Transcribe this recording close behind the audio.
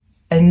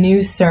A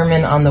New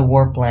Sermon on the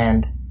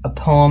Warpland, a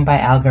poem by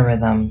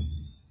Algorithm.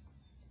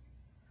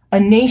 A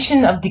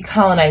nation of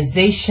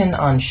decolonization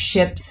on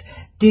ships,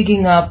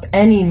 digging up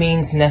any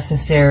means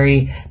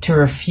necessary to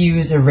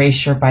refuse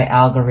erasure by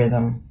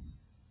Algorithm.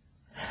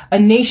 A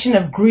nation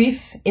of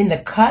grief in the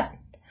cut,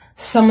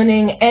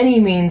 summoning any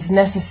means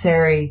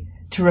necessary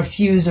to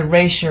refuse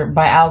erasure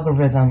by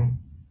Algorithm.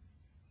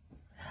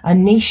 A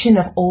nation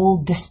of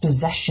old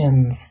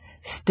dispossessions,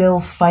 still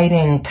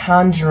fighting,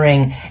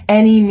 conjuring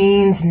any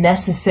means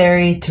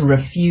necessary to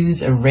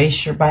refuse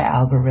erasure by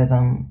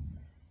Algorithm.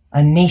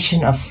 A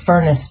nation of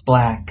furnace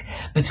black,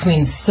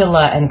 between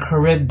Scylla and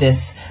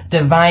Charybdis,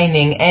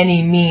 divining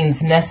any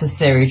means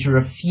necessary to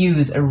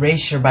refuse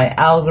erasure by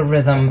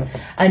Algorithm.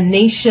 A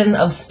nation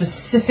of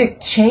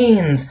specific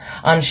chains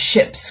on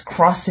ships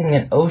crossing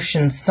an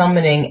ocean,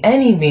 summoning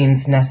any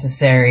means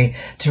necessary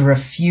to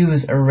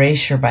refuse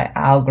erasure by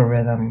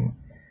Algorithm.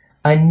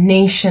 A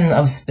nation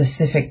of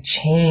specific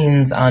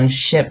chains on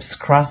ships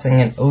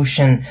crossing an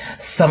ocean,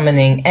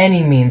 summoning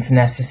any means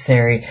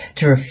necessary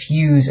to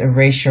refuse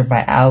erasure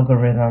by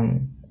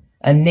Algorithm.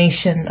 A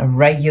nation of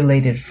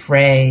regulated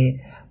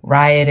fray,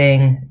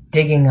 rioting,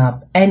 digging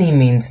up any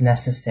means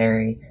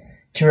necessary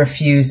to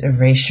refuse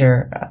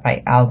erasure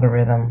by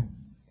Algorithm.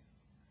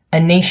 A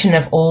nation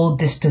of old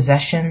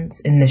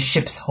dispossessions in the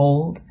ship's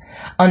hold,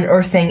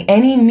 unearthing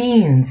any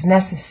means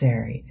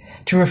necessary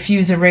to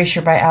refuse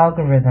erasure by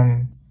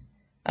Algorithm.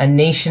 A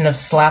nation of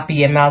sloppy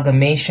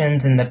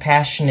amalgamations in the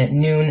passionate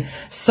noon,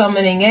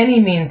 summoning any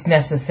means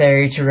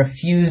necessary to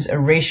refuse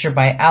erasure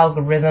by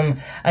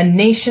Algorithm. A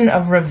nation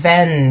of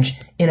revenge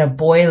in a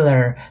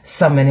boiler,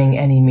 summoning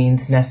any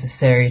means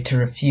necessary to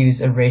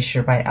refuse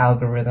erasure by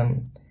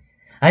Algorithm.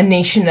 A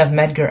nation of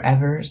Medgar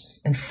Evers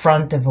in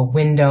front of a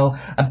window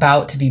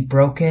about to be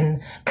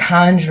broken,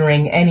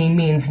 conjuring any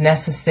means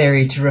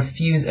necessary to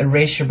refuse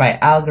erasure by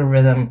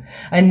Algorithm.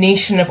 A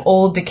nation of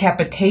old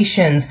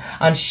decapitations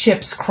on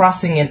ships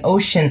crossing an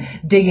ocean,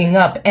 digging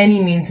up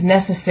any means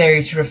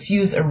necessary to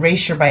refuse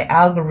erasure by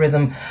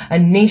Algorithm. A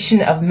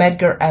nation of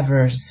Medgar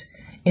Evers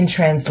in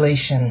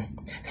translation,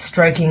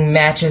 striking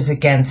matches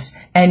against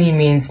any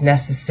means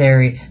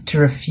necessary to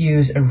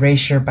refuse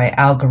erasure by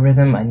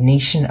Algorithm. A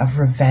nation of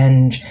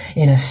revenge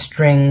in a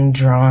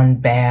string-drawn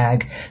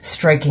bag,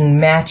 striking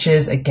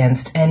matches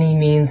against any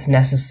means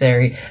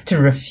necessary to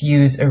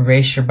refuse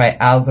erasure by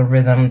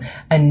Algorithm.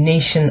 A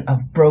nation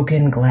of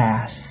broken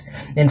glass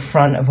in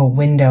front of a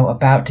window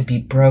about to be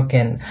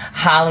broken,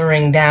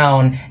 hollering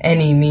down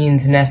any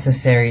means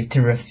necessary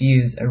to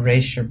refuse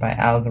erasure by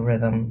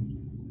Algorithm.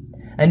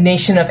 A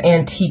nation of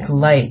antique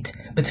light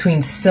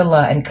between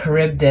Scylla and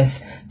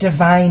Charybdis,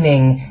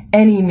 divining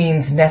any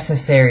means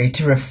necessary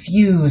to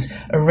refuse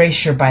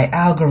erasure by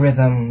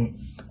Algorithm.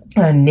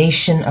 A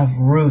nation of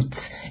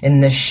roots in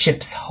the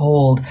ship's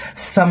hold,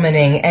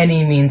 summoning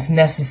any means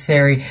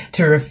necessary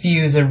to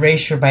refuse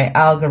erasure by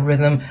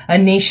Algorithm. A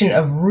nation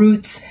of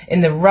roots in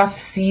the rough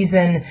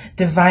season,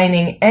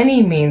 divining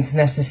any means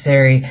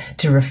necessary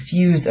to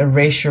refuse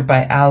erasure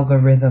by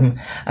Algorithm.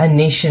 A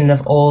nation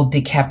of old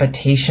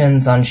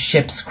decapitations on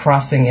ships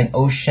crossing an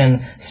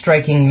ocean,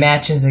 striking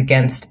matches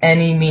against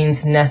any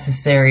means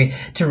necessary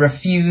to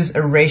refuse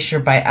erasure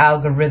by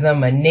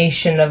Algorithm. A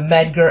nation of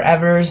Medgar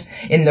Evers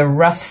in the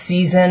rough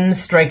season,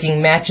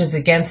 striking matches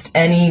against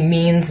any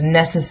means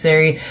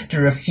necessary to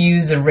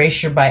refuse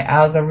erasure by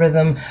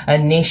Algorithm. A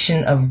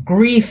nation of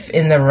grief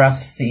in the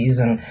rough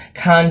season,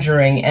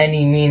 conjuring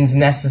any means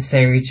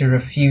necessary to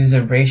refuse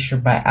erasure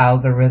by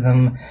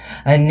Algorithm.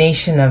 A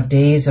nation of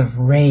days of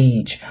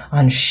rage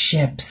on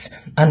ships,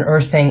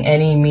 unearthing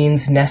any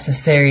means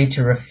necessary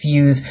to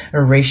refuse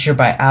erasure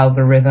by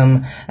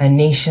Algorithm. A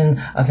nation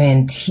of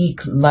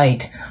antique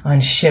light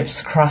on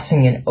ships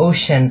crossing an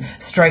ocean,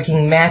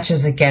 striking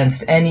matches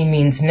against any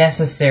means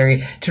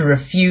necessary to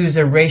refuse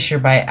erasure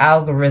by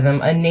Algorithm.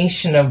 A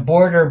nation of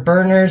border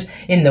burners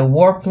in the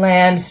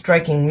warpland,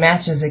 striking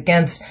matches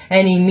against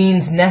any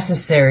means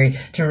necessary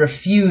to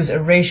refuse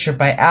erasure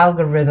by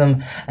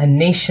Algorithm. A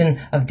nation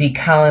of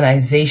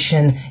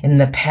decolonization in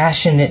the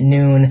passionate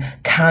noon,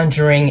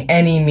 conjuring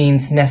any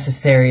means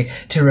necessary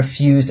to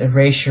refuse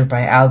erasure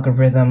by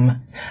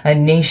Algorithm. A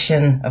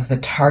nation of the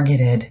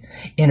targeted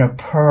in a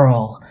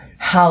pearl,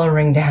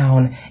 hollering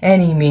down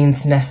any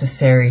means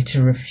necessary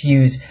to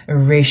refuse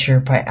erasure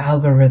by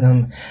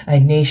Algorithm. A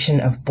nation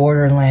of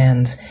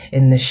borderlands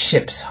in the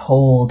ship's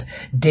hold,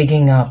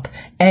 digging up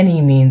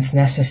any means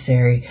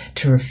necessary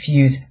to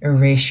refuse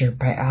erasure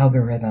by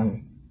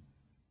Algorithm.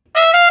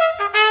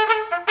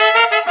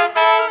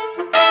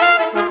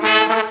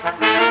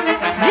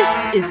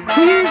 This is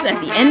Queers at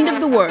the End of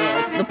the World,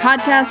 the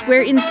podcast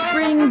where in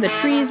spring the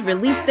trees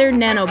release their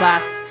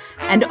nanobots,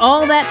 and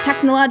all that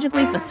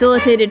technologically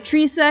facilitated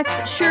tree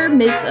sex sure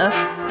makes us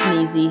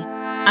sneezy.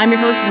 I'm your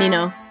host,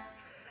 Nino.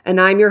 And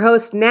I'm your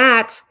host,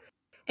 Nat.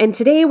 And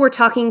today we're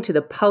talking to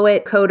the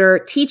poet,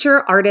 coder,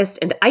 teacher, artist,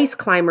 and ice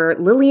climber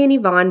Lillian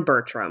Yvonne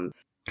Bertram.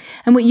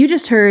 And what you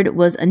just heard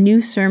was a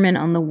new sermon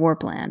on the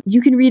Warpland.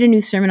 You can read a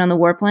new sermon on the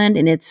Warpland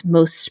in its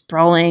most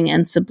sprawling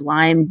and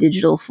sublime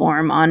digital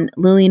form on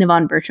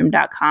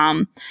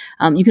LillianYvonneBertram.com.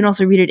 You can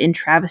also read it in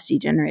Travesty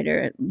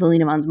Generator,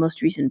 Lillian Yvonne's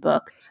most recent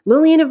book.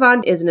 Lillian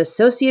Yvonne is an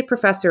associate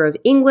professor of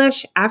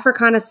English,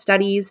 Africana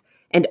Studies,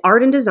 and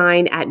Art and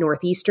Design at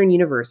Northeastern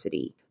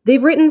University.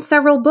 They've written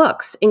several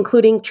books,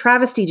 including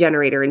Travesty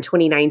Generator in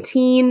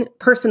 2019,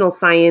 Personal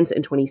Science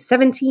in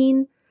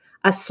 2017,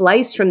 A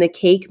Slice from the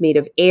Cake Made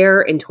of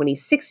Air in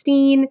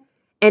 2016,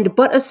 and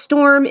But a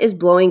Storm is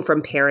Blowing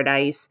from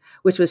Paradise,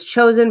 which was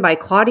chosen by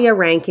Claudia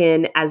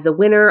Rankin as the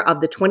winner of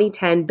the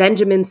 2010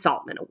 Benjamin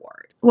Saltman Award.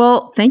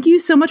 Well, thank you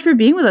so much for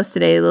being with us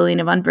today,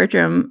 Lillian Yvonne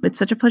Bertram. It's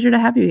such a pleasure to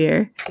have you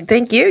here.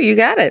 Thank you. You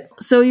got it.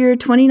 So your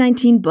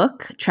 2019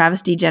 book,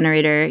 Travesty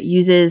Generator,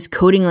 uses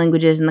coding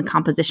languages in the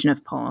composition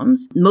of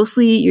poems.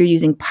 Mostly you're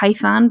using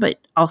Python, but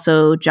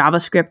also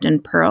JavaScript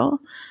and Perl.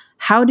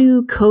 How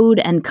do code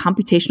and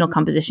computational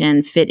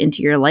composition fit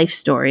into your life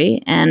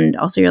story and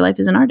also your life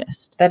as an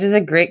artist? That is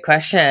a great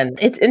question.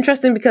 It's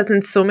interesting because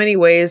in so many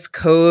ways,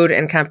 code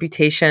and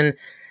computation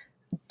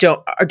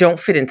don't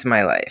fit into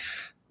my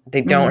life.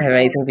 They don't have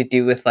anything to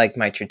do with like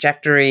my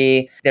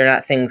trajectory. They're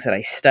not things that I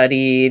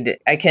studied.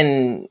 I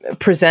can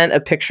present a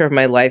picture of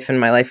my life and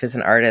my life as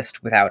an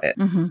artist without it.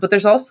 But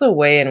there's also a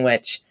way in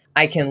which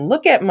I can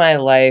look at my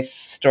life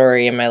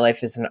story and my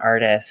life as an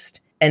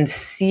artist and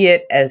see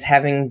it as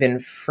having been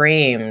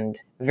framed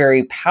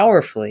very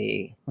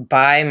powerfully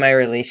by my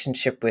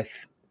relationship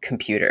with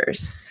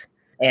computers.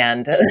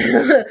 And,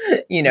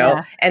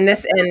 and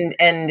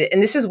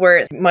this is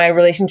where my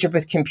relationship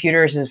with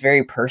computers is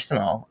very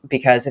personal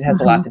because it has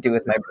a lot to do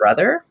with my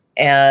brother.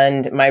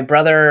 And my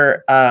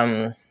brother,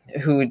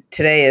 who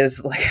today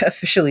is like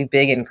officially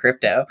big in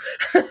crypto,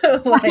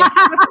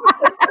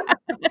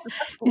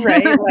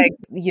 right? Like,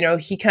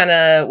 he kind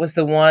of was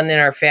the one in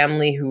our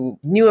family who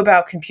knew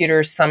about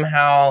computers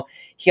somehow.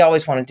 He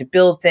always wanted to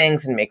build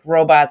things and make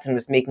robots and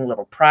was making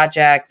little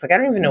projects. Like, I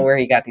don't even know where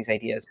he got these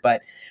ideas,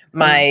 but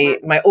my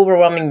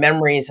overwhelming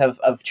memories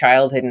of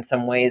childhood in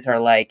some ways are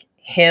like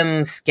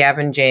him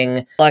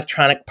scavenging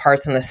electronic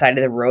parts on the side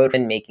of the road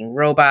and making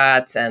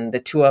robots, and the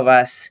two of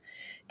us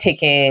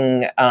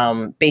taking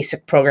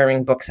basic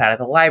programming books out of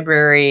the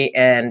library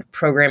and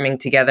programming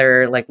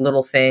together like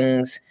little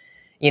things,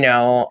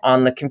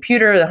 on the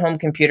computer, the home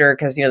computer,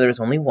 because, there was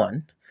only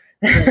one.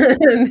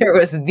 There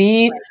was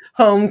the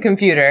home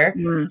computer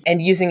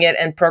and using it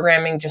and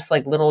programming just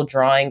like little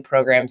drawing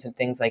programs and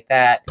things like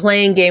that,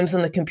 playing games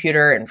on the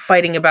computer and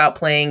fighting about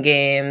playing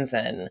games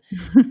and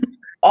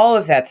all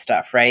of that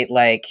stuff, right?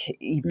 Like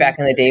back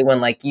in the day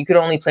when like you could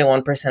only play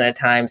one person at a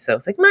time. So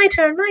it's like, my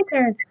turn.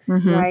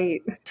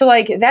 Right. So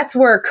like, that's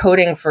where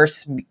coding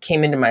first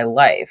came into my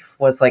life,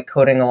 was like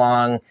coding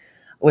along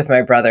with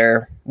my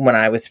brother when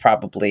I was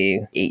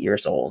probably 8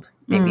 years old,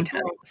 maybe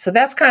 10. So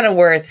that's kind of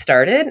where it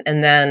started.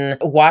 And then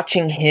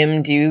watching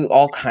him do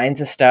all kinds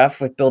of stuff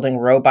with building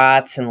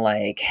robots and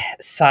like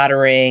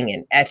soldering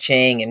and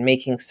etching and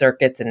making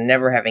circuits and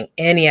never having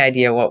any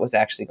idea what was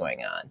actually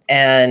going on.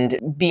 And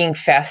being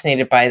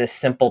fascinated by the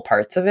simple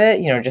parts of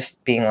it,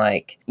 just being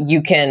like,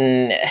 you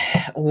can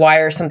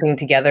wire something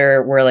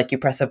together where like you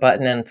press a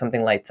button and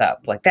something lights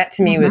up. Like that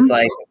to me was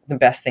like the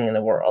best thing in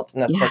the world.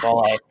 And that's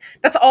like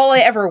that's all I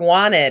ever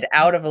wanted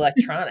out of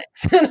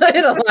electronics in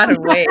a lot of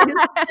ways.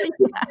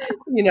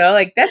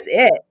 Like that's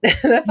it.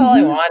 That's all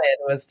I wanted,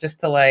 was just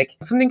to like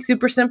something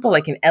super simple,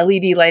 like an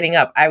LED lighting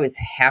up. I was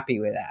happy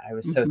with that. I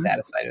was so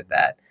satisfied with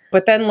that.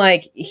 But then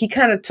like he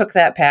kind of took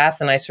that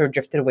path and I sort of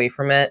drifted away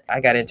from it.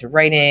 I got into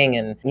writing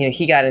and,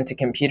 he got into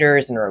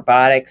computers and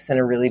robotics in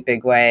a really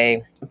big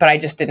way, but I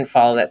just didn't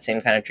follow that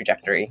same kind of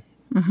trajectory.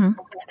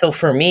 So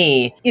for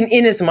me,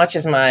 in as much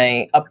as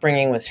my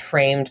upbringing was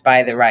framed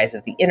by the rise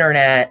of the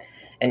internet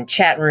and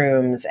chat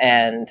rooms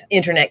and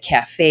internet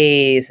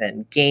cafes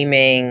and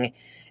gaming,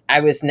 I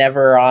was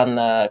never on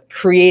the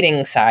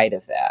creating side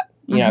of that.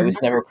 I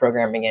was never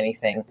programming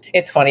anything.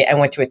 It's funny. I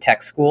went to a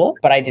tech school,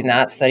 but I did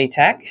not study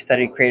tech. I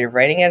studied creative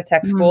writing at a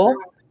tech school.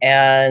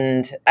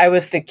 And I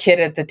was the kid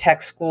at the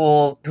tech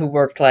school who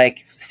worked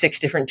like 6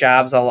 different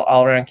jobs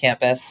all around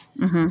campus,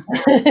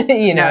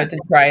 to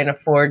try and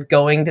afford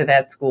going to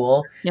that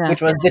school,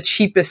 which was the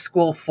cheapest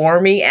school for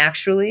me,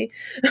 actually,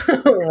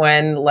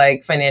 when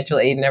like financial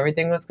aid and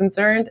everything was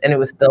concerned. And it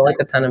was still like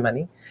a ton of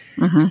money.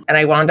 And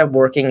I wound up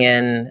working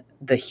in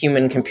the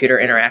human computer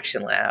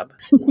interaction lab,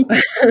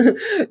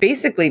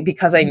 basically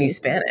because I knew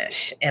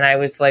Spanish and I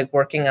was like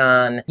working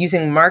on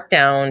using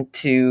Markdown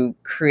to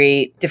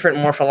create different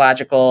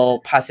morphological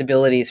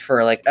possibilities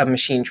for like a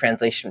machine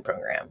translation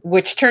program,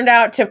 which turned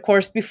out to, of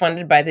course, be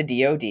funded by the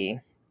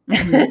DoD.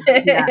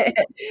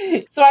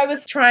 So I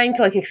was trying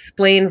to like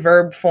explain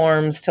verb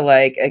forms to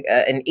like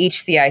an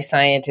HCI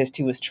scientist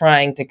who was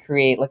trying to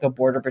create like a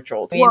border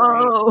patrol team.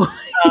 Whoa.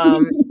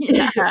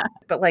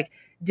 But like,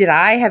 did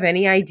I have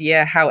any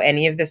idea how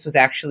any of this was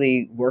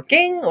actually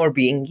working or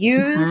being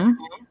used?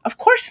 Of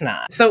course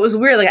not. So it was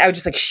weird. Like I would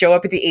just like show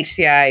up at the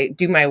HCI,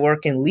 do my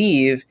work and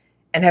leave.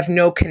 and have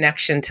no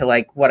connection to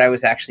like what I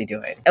was actually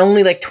doing.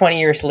 Only like 20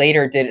 years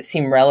later did it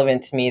seem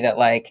relevant to me that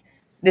like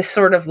this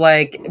sort of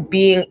like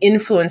being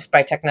influenced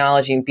by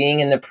technology and being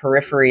in the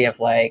periphery of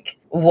like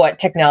what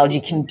technology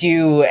can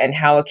do and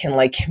how it can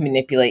like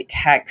manipulate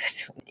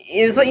text.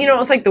 It was like, it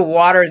was like the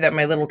water that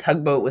my little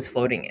tugboat was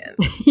floating in.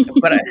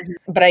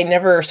 But I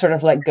never sort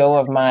of let go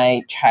of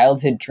my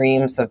childhood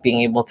dreams of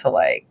being able to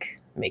like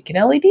make an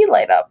LED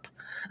light up.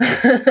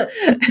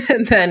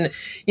 And then,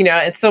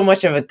 it's so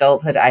much of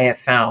adulthood I have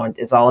found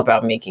is all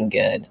about making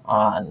good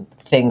on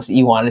things that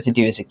you wanted to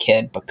do as a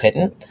kid but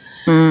couldn't.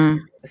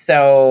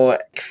 So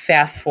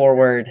fast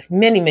forward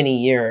many, many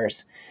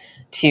years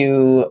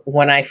to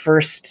when I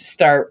first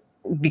start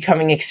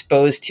becoming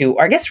exposed to,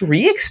 or I guess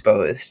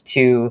re-exposed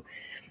to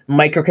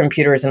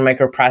microcomputers and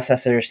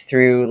microprocessors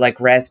through like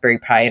Raspberry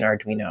Pi and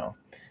Arduino.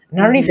 And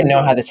I don't even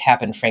know how this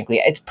happened,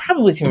 frankly. It's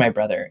probably through my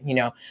brother,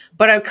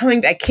 but I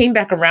came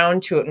back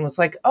around to it and was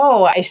like,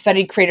 oh, I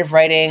studied creative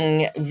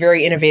writing,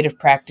 very innovative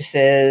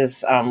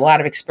practices, a lot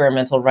of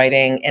experimental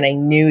writing. And I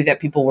knew that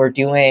people were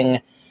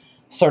doing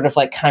sort of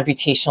like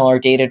computational or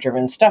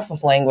data-driven stuff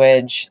with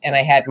language. And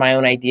I had my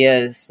own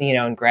ideas,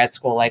 in grad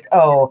school, like,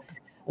 oh,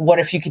 what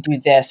if you could do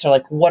this? Or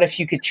like, what if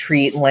you could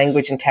treat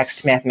language and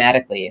text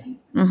mathematically?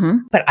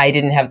 But I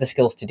didn't have the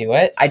skills to do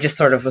it. I just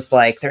sort of was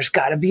like, there's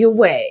got to be a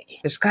way.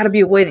 There's got to be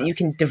a way that you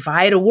can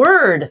divide a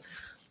word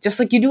just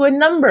like you do a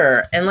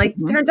number. And like,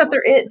 turns out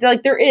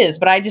there is,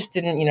 but I just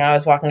didn't, I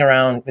was walking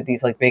around with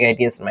these like big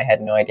ideas in my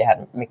head, no idea how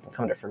to make them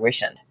come to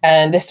fruition.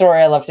 And this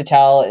story I love to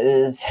tell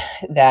is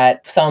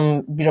that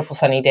some beautiful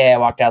sunny day, I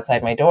walked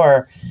outside my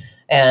door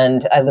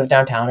and I live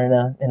downtown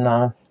in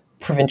a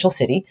provincial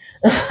city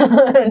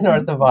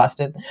north of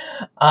Boston.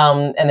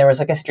 And there was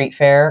like a street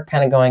fair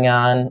kind of going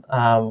on,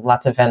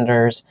 lots of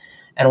vendors.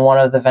 And one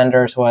of the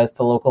vendors was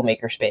the local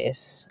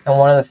makerspace. And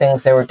one of the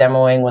things they were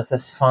demoing was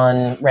this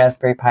fun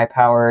Raspberry Pi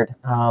powered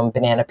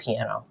banana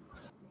piano.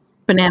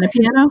 Banana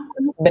piano?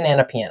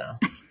 Banana piano.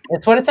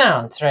 It's what it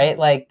sounds, right?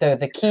 Like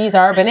the keys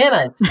are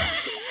bananas.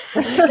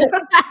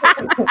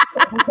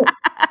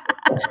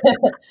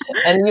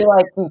 And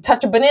you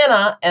touch a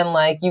banana and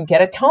like you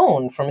get a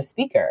tone from a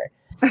speaker.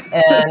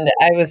 And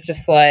I was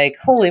just like,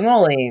 holy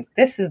moly,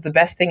 this is the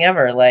best thing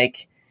ever.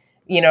 Like,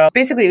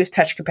 basically it was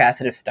touch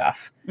capacitive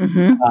stuff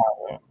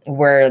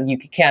where you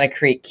could kind of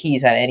create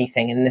keys out of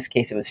anything. In this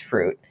case, it was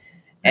fruit.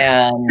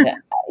 And,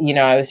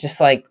 I was just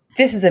like,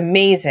 this is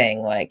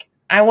amazing. Like,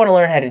 I want to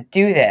learn how to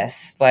do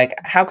this. Like,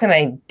 how can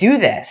I do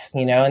this?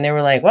 And they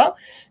were like, well,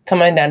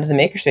 come on down to the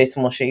makerspace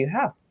and we'll show you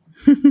how.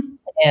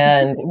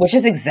 And which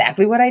is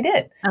exactly what I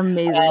did.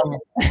 Amazing.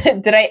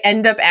 Did I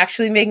end up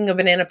actually making a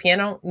banana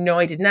piano? No,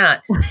 I did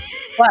not.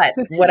 But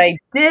what I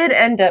did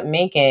end up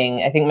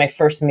making, I think my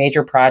first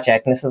major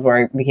project, and this is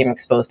where I became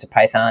exposed to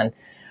Python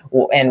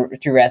and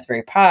through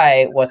Raspberry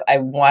Pi, was I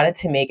wanted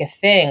to make a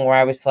thing where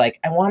I was like,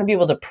 I want to be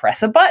able to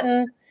press a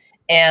button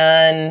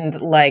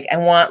and like, I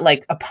want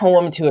like a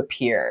poem to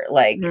appear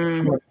like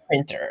from a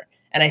printer.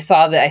 And I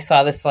saw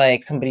this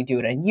like somebody do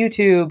it on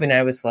YouTube and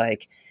I was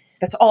like,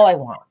 that's all I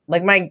want.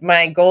 Like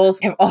my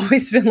goals have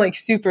always been like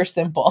super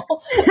simple.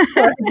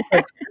 I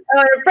want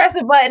to press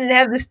a button and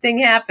have this thing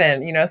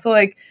happen, So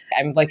like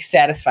I'm like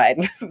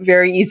satisfied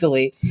very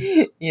easily,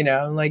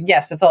 I'm like,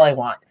 yes, that's all I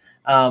want.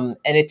 And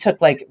it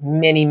took like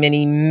many,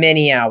 many,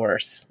 many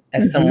hours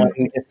as someone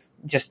who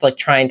just like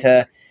trying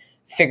to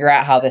figure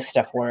out how this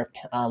stuff worked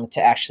to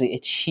actually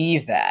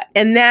achieve that.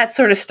 And that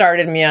sort of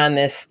started me on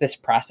this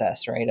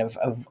process, right,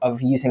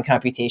 of using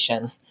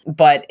computation.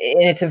 But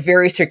it's a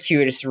very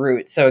circuitous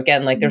route. So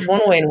again, like there's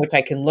one way in which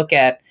I can look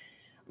at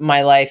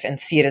my life and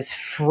see it as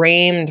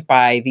framed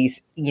by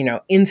these,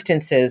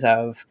 instances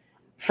of,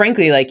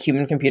 frankly, like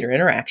human computer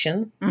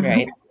interaction,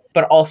 right?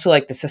 But also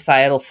like the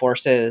societal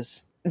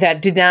forces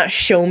that did not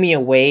show me a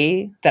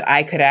way that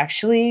I could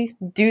actually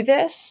do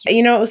this.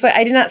 It was like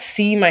I did not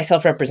see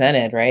myself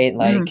represented, right?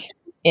 Like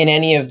in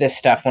any of this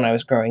stuff when I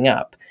was growing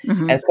up.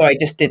 And so I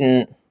just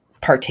didn't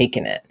partake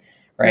in it,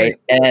 right?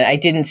 And I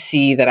didn't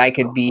see that I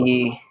could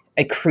be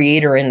a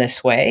creator in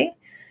this way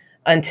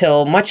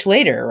until much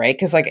later, right?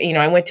 Because like,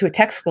 I went to a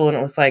tech school and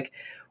it was like,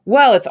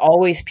 well, it's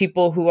always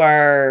people who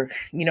are,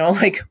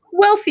 like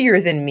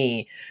wealthier than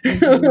me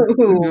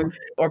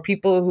or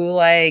people who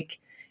like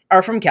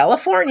are from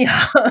California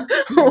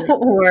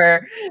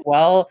or,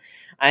 well,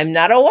 I'm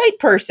not a white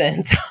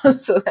person.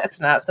 So that's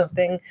not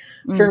something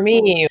for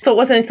me. So it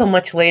wasn't until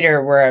much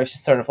later where I was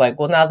just sort of like,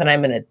 well, now that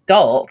I'm an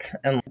adult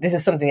and this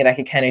is something that I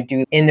could kind of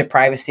do in the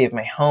privacy of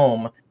my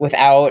home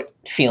without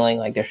feeling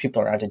like there's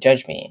people around to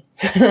judge me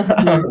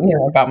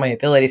about my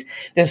abilities.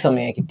 This is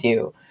something I could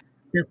do.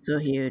 That's so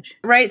huge.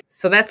 Right.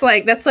 So that's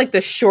like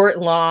the short,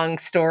 long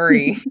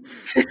story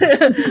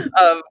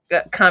of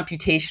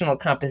computational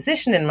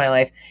composition in my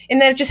life.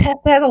 And that it just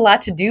has a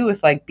lot to do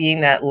with like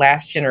being that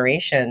last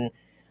generation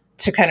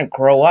to kind of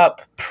grow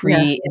up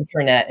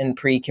pre-internet and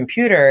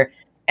pre-computer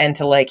and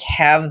to like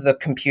have the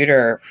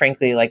computer,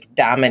 frankly, like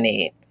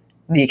dominate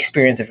the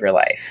experience of your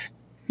life.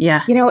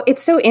 Yeah.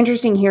 It's so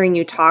interesting hearing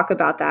you talk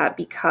about that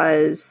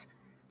because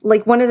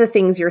like one of the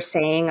things you're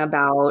saying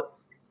about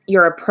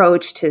your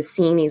approach to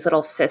seeing these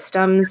little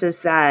systems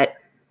is that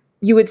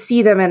you would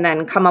see them and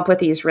then come up with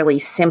these really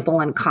simple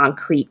and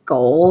concrete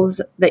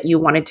goals that you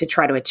wanted to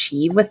try to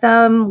achieve with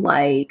them.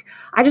 Like,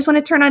 I just want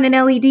to turn on an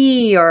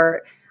LED,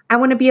 or I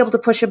want to be able to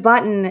push a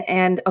button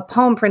and a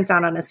poem prints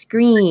out on a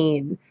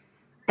screen.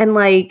 And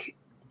like,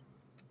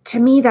 to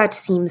me, that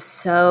seems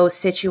so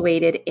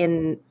situated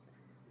in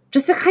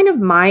just a kind of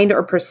mind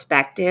or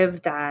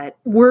perspective that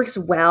works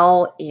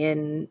well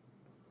in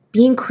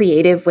being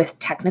creative with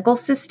technical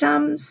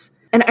systems.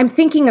 And I'm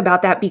thinking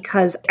about that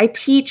because I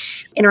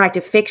teach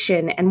interactive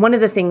fiction, and one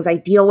of the things I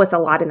deal with a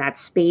lot in that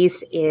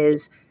space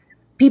is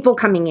people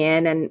coming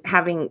in and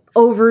having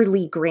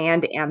overly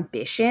grand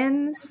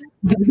ambitions.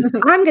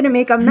 I'm going to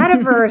make a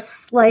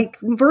metaverse, like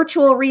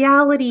virtual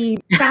reality,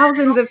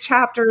 thousands of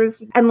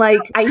chapters. And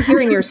like, I hear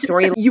in your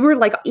story, you were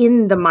like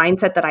in the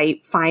mindset that I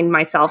find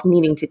myself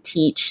needing to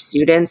teach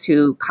students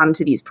who come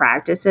to these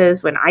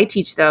practices when I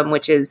teach them,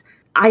 which is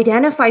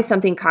identify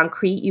something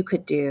concrete you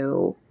could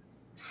do,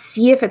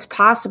 see if it's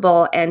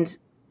possible, and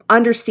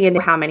understand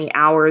how many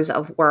hours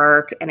of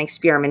work and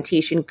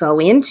experimentation go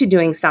into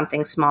doing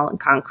something small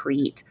and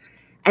concrete,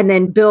 and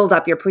then build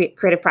up your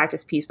creative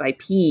practice piece by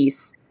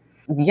piece.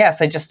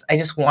 Yes, I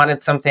just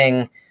wanted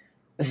something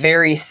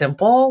very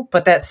simple,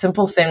 but that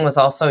simple thing was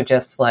also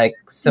just like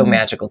so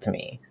magical to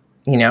me.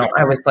 You know,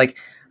 I was like,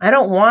 I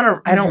don't want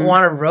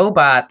a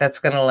robot that's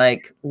going to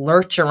like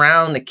lurch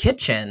around the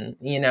kitchen,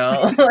 you know,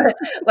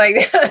 like,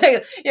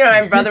 you know,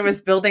 my brother was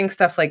building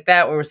stuff like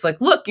that where it's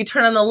like, look, you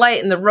turn on the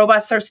light and the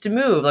robot starts to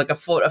move like a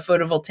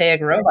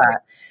photovoltaic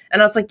robot.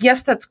 And I was like,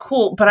 yes, that's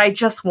cool. But I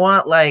just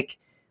want like,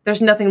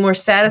 there's nothing more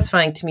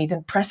satisfying to me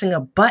than pressing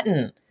a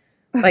button,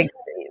 like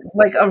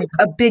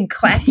a big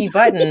clacky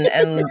button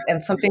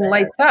and something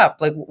lights up.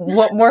 Like,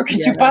 what more could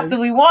you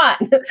possibly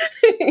want?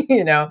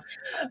 You know,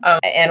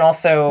 and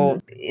also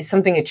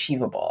something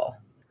achievable,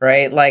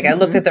 right? Like, I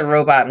looked at the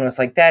robot and was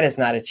like, that is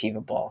not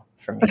achievable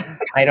for me.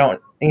 I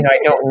don't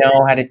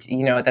know how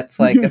to, that's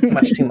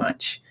much too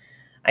much.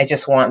 I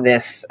just want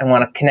this. I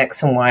want to connect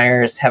some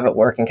wires, have it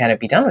work, and kind of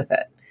be done with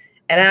it.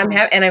 And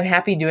I'm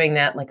happy doing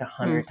that like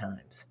 100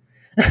 times.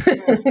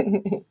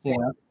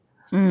 You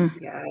know?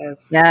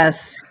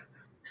 Yes.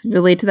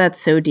 Relate to that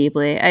so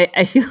deeply.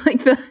 I feel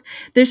like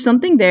there's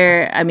something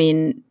there. I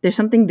mean, there's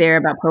something there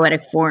about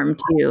poetic form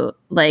too,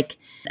 like,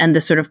 and the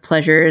sort of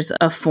pleasures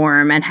of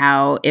form and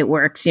how it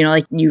works. You know,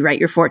 like you write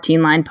your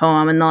 14-line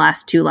poem and the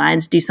last 2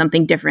 lines do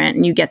something different,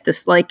 and you get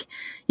this like,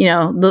 you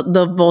know,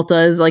 the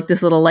volta is like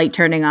this little light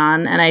turning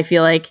on. And I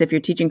feel like if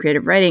you're teaching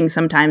creative writing,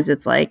 sometimes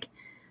it's like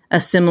a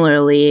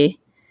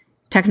similarly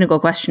technical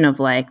question of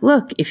like,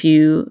 look, if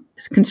you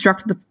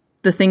construct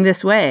the thing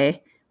this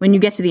way, when you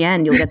get to the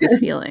end, you'll get this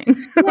feeling.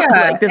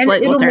 Yeah, like this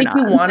light will turn on.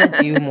 It'll make you want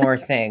to do more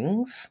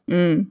things.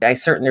 I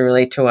certainly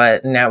relate to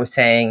what Nat was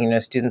saying. You know,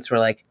 students were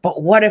like,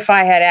 but what if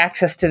I had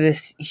access to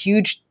this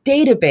huge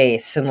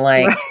database? And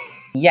like,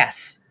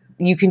 yes,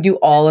 you can do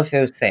all of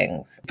those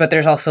things. But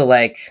there's also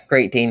like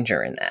great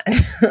danger in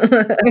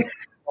that.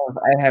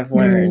 I have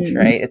learned,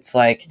 right? It's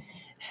like,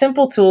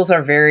 simple tools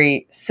are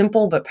very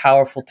simple but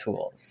powerful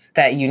tools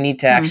that you need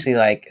to actually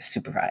like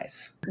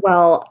supervise.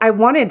 Well, I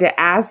wanted to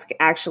ask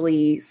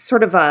actually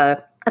sort of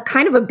a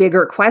kind of a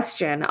bigger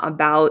question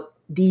about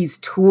these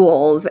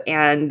tools,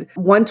 and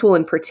one tool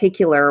in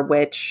particular,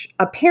 which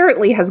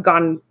apparently has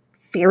gone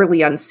fairly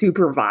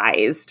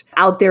unsupervised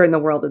out there in the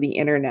world of the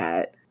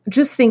internet.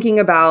 Just thinking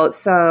about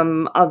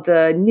some of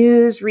the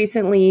news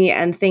recently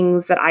and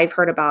things that I've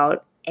heard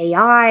about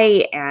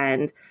AI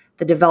and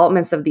the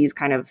developments of these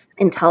kind of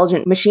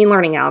intelligent machine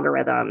learning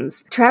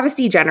algorithms.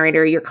 Travesty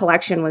Generator, your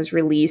collection, was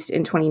released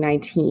in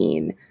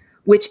 2019,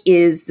 which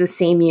is the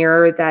same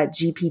year that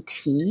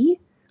GPT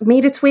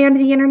made its way onto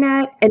the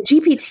internet. And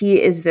GPT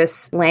is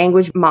this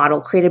language model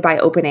created by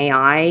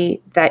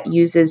OpenAI that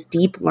uses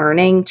deep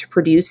learning to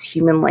produce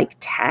human-like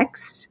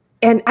text.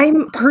 And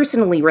I'm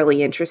personally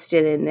really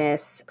interested in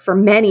this for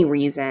many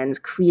reasons,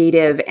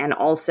 creative and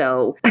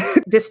also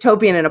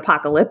dystopian and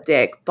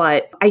apocalyptic.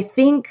 But I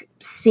think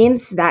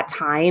since that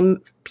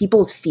time,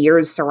 people's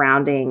fears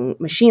surrounding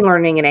machine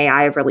learning and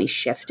AI have really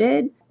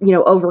shifted, you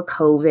know, over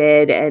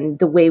COVID, and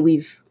the way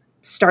we've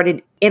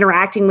started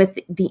interacting with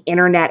the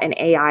internet and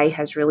AI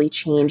has really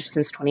changed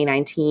since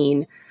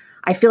 2019.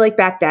 I feel like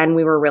back then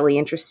we were really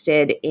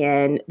interested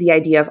in the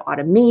idea of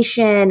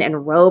automation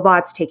and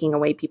robots taking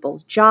away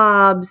people's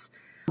jobs.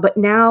 But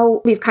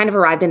now we've kind of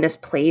arrived in this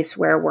place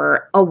where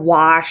we're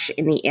awash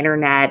in the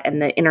internet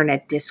and the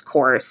internet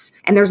discourse.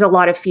 And there's a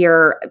lot of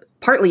fear,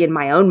 partly in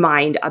my own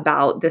mind,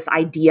 about this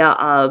idea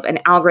of an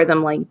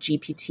algorithm like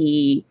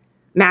GPT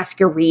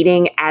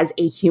masquerading as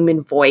a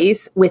human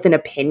voice with an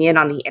opinion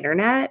on the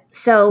internet.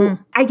 So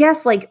I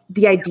guess like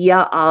the idea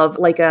of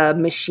like a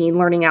machine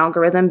learning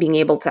algorithm being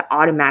able to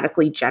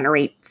automatically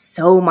generate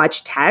so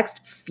much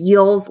text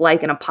feels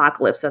like an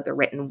apocalypse of the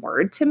written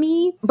word to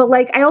me. But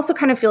like, I also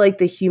kind of feel like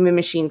the human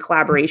machine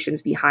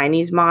collaborations behind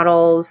these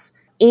models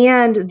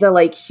and the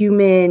like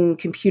human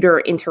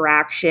computer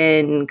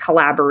interaction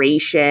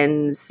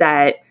collaborations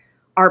that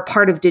are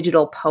part of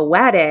digital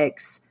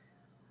poetics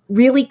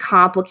really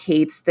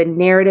complicates the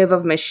narrative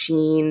of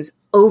machines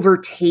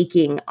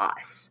overtaking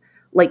us,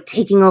 like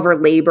taking over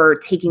labor,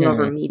 taking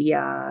over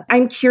media.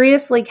 I'm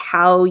curious, like,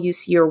 how you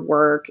see your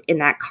work in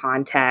that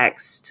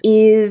context.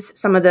 Is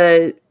some of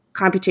the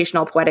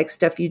computational poetic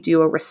stuff you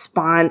do a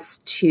response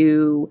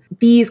to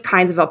these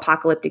kinds of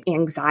apocalyptic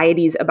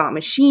anxieties about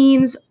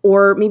machines,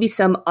 or maybe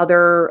some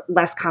other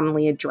less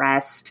commonly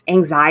addressed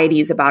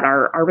anxieties about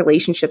our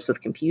relationships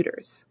with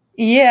computers?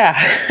 Yeah.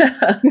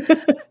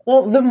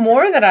 Well, the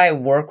more that I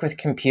work with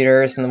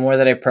computers and the more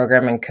that I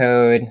program and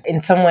code,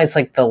 in some ways,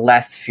 like, the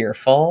less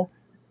fearful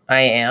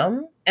I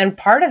am. And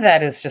part of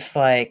that is just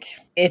like,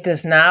 it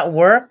does not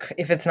work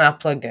if it's not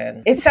plugged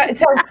in. It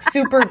sounds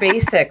super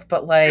basic,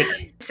 but like,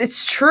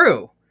 it's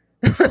true.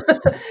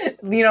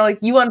 Like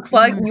you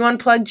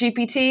unplug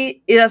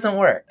GPT, it doesn't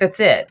work. That's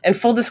it. And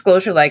full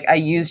disclosure, like, I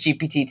use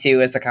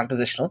GPT-2 as a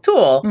compositional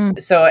tool.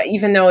 So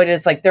even though it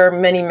is like, there are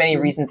many, many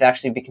reasons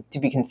actually to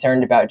be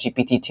concerned about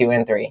GPT-2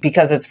 and 3,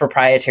 because it's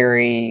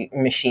proprietary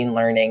machine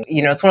learning.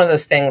 It's one of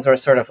those things where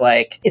it's sort of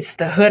like, it's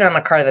the hood on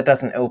a car that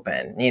doesn't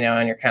open,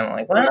 and you're kind of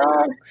like, well,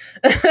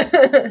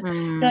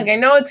 like, I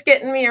know it's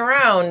getting me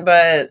around,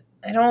 but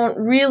I don't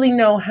really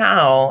know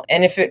how.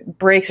 And if it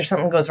breaks or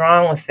something goes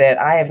wrong with it,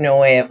 I have no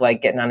way of like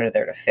getting under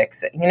there to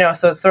fix it.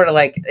 So it's sort of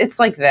like, it's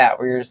like that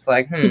where you're just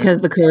like,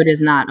 Because the code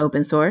is not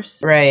open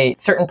source. Right.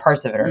 Certain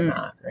parts of it are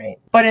not, right?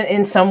 But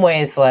in some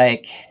ways,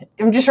 like,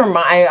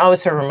 I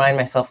always sort of remind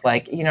myself,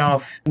 like,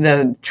 if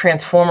the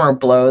transformer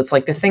blows,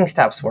 like, the thing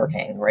stops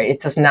working, right? It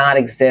does not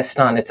exist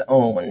on its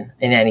own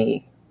in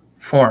any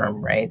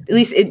form, right? At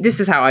least this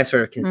is how I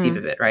sort of conceive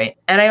of it, right?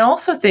 And I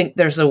also think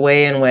there's a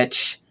way in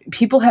which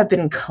people have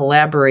been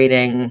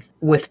collaborating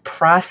with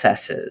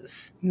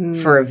processes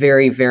for a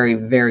very, very,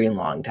 very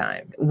long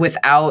time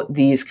without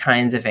these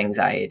kinds of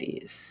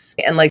anxieties.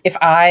 And like, if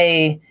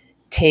I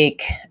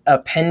take a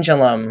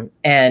pendulum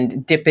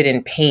and dip it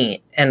in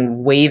paint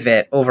and wave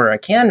it over a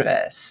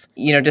canvas,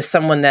 does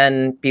someone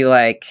then be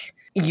like,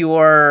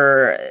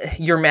 you're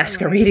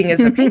masquerading as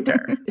a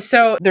painter?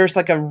 So there's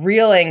like a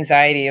real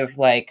anxiety of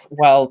like,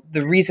 well,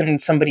 the reason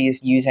somebody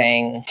is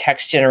using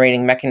text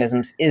generating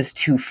mechanisms is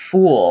to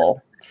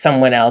fool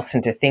someone else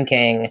into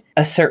thinking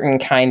a certain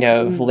kind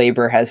of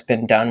labor has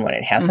been done when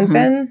it hasn't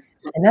been.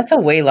 And that's a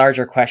way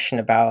larger question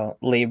about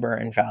labor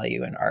and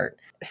value in art.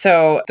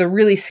 So the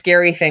really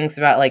scary things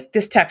about like,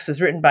 this text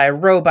was written by a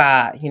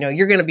robot,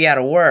 you're going to be out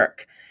of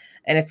work.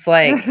 And it's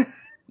like,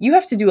 you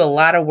have to do a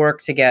lot of work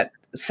to get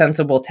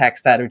sensible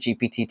text out of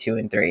GPT-2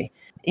 and 3.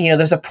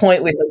 There's a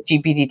point with like,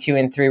 GPT-2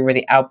 and 3 where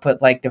the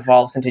output like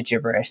devolves into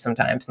gibberish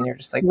sometimes. And you're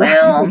just like,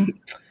 well,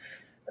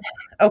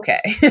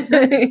 okay.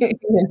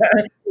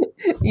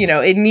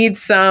 It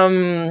needs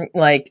some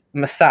like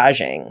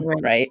massaging,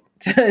 right?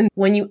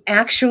 When you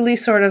actually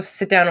sort of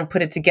sit down and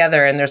put it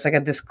together and there's like a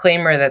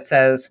disclaimer that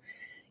says,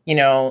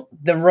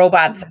 the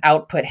robot's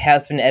output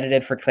has been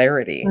edited for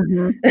clarity.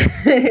 You're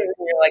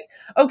like,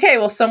 okay,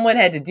 well, someone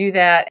had to do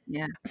that.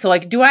 Yeah. So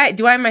like, do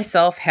I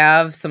myself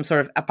have some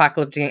sort of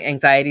apocalyptic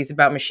anxieties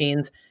about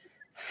machines?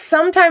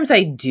 Sometimes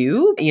I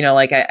do.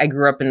 Like I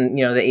grew up in,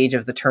 the age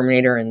of the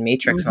Terminator and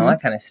Matrix and all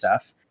that kind of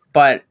stuff.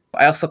 But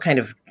I also kind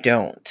of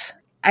don't.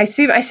 I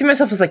see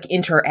myself as like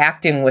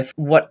interacting with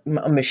what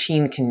a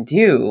machine can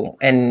do.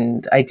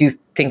 And I do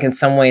think in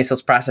some ways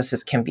those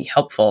processes can be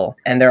helpful.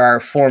 And there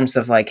are forms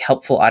of like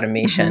helpful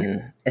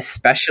automation,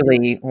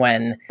 especially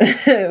when,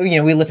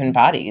 we live in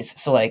bodies.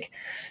 So like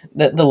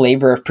the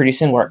labor of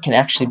producing work can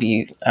actually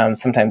be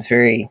sometimes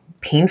very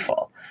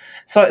painful.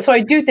 So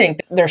I do think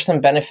there's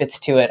some benefits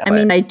to it. I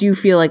mean, I do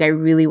feel like I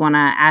really want to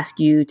ask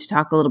you to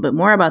talk a little bit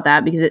more about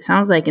that, because it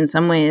sounds like in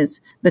some ways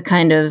the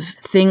kind of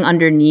thing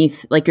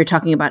underneath, like you're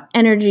talking about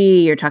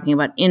energy, you're talking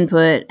about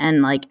input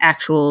and like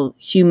actual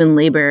human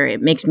labor.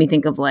 It makes me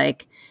think of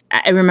like,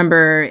 I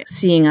remember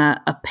seeing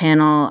a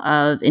panel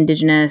of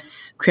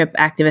Indigenous Crip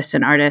activists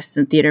and artists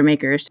and theater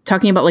makers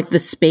talking about like the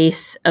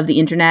space of the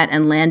internet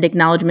and land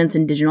acknowledgements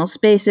in digital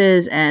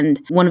spaces.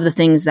 And one of the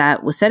things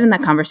that was said in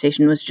that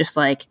conversation was just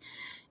like,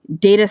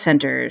 data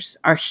centers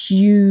are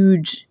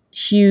huge,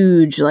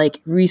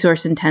 like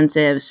resource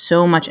intensive,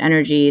 so much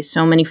energy,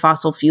 so many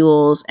fossil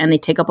fuels, and they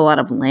take up a lot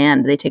of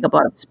land. They take up a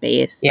lot of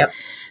space. Yep.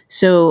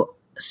 So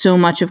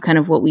much of kind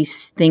of what we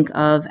think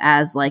of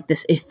as like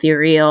this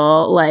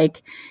ethereal,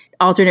 like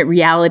alternate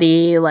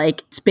reality,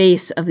 like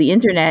space of the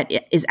internet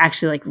is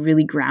actually like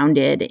really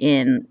grounded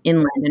in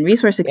land and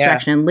resource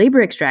extraction and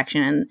labor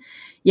extraction.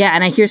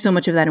 And I hear so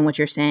much of that in what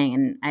you're saying.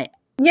 And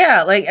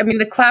like, I mean,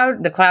 the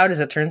cloud, as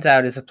it turns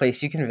out, is a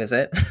place you can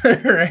visit,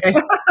 right?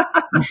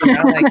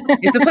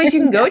 It's a place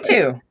you can go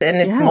to, and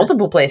it's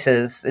multiple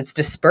places. It's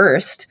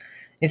dispersed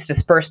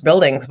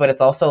buildings, but it's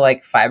also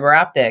like fiber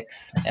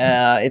optics,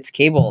 it's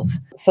cables.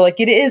 So like,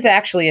 it is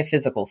actually a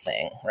physical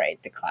thing,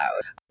 right? The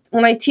cloud.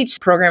 When I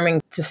teach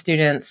programming to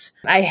students,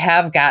 I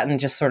have gotten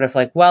just sort of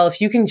like, well, if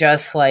you can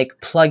just like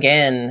plug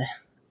in,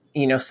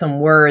 some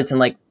words and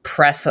like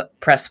press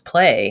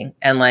play,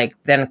 and like,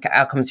 then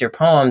out comes your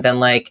poem, then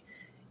like,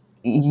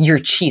 you're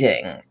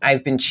cheating. I,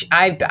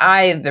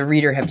 the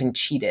reader, have been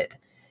cheated.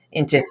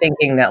 into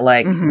thinking that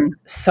like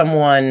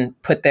someone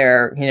put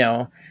their,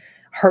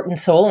 heart and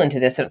soul into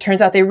this. And it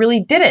turns out they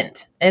really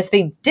didn't. And if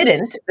they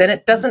didn't, then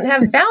it doesn't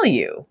have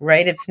value,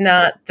 right? It's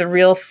not the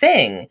real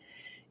thing,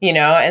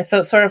 And so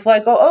it's sort of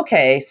like, oh,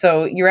 okay,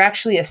 so you're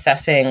actually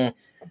assessing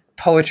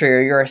poetry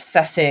or you're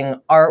assessing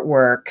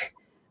artwork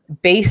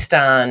based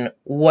on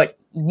what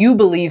you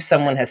believe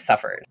someone has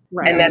suffered.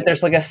 Right. And that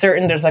there's like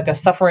a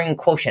suffering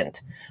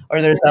quotient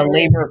or there's a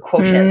labor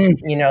quotient,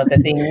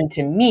 that they need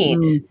to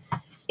meet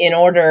in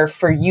order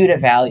for you to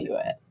value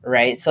it.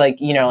 Right. So like,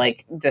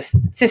 like the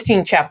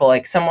Sistine Chapel,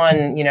 like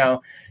someone,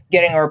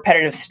 getting a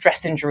repetitive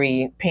stress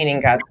injury painting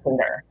God's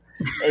finger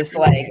is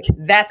like,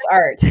 that's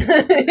art, and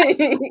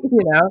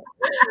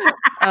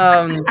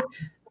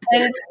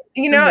it's,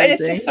 and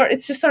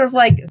it's just sort of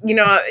like,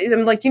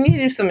 I'm like, you need to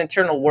do some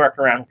internal work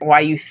around why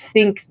you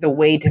think the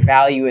way to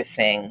value a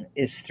thing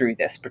is through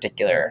this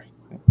particular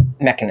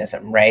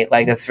mechanism, right?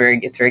 Like it's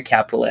very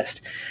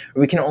capitalist.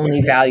 We can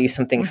only value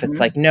something if it's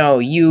like, no,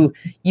 you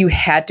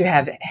had to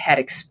have had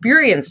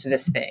experienced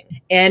this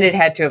thing and it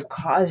had to have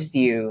caused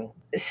you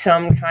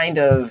some kind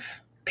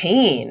of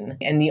pain.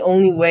 And the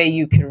only way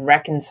you can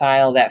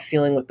reconcile that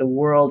feeling with the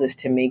world is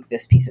to make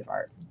this piece of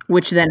art.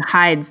 Which then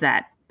hides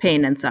that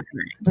pain and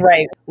suffering.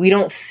 Right. We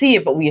don't see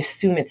it, but we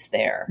assume it's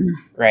there,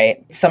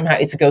 right? Somehow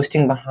it's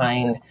ghosting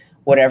behind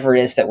whatever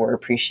it is that we're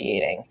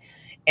appreciating.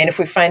 And if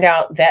we find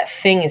out that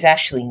thing is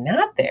actually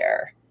not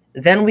there,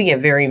 then we get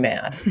very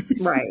mad.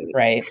 Right.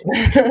 Right.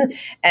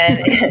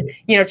 And,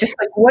 just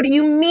like, what do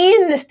you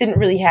mean this didn't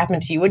really happen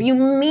to you? What do you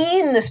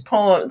mean this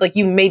poem, like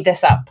you made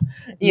this up,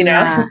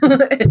 know?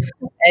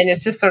 And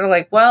it's just sort of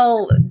like,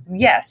 well,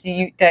 yes,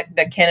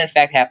 that can in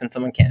fact happen.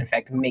 Someone can in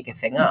fact make a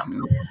thing up.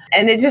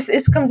 And it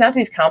comes down to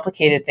these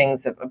complicated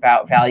things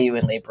about value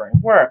and labor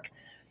and work.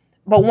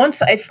 But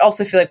I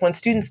also feel like when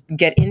students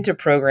get into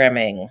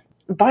programming,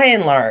 by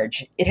and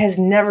large, it has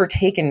never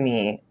taken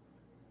me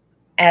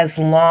as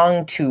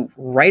long to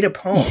write a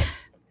poem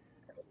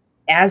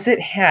as it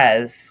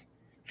has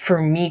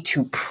for me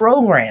to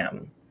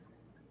program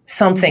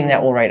something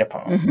that will write a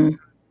poem.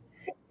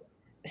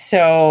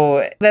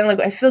 So then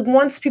I feel like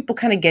once people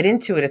kind of get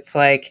into it, it's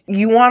like,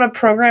 you want to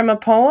program a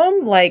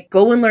poem? Like,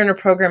 go and learn a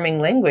programming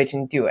language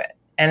and do it.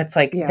 And it's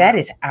like, that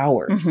is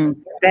hours.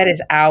 That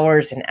is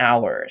hours and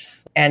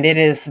hours. And it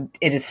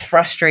is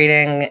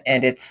frustrating.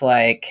 And it's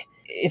like,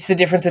 it's the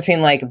difference between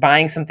like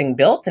buying something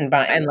built and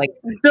like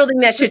building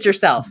that shit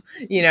yourself,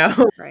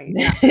 Right.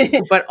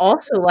 But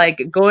also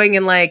like going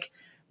and like,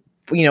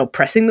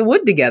 pressing the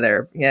wood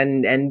together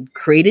and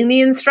creating the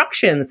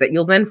instructions that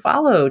you'll then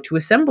follow to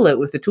assemble it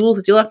with the tools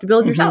that you'll have to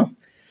build yourself,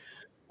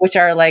 which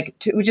are like,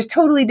 which is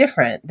totally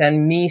different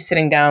than me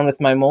sitting down with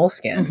my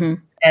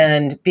Moleskine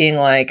and being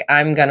like,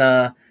 I'm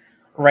gonna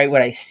write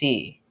what I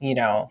see,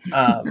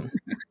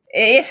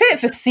 I say it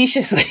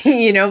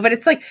facetiously, but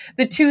it's like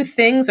the two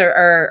things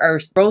are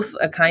both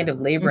a kind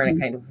of labor and a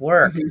kind of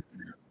work.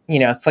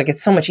 It's like,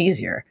 it's so much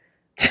easier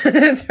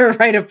to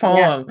write a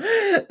poem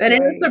than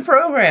it is to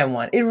program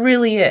one. It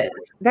really is.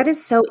 That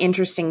is so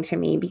interesting to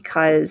me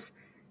because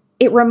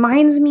it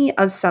reminds me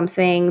of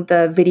something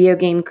the video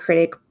game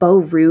critic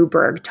Bo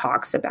Ruberg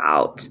talks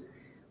about,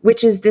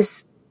 which is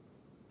this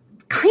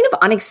kind of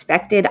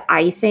unexpected,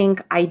 I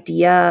think,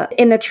 idea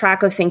in the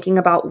track of thinking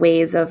about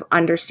ways of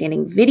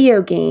understanding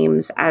video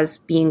games as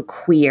being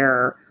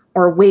queer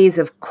or ways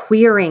of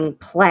queering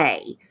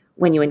play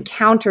when you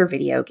encounter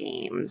video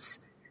games.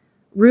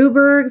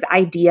 Ruberg's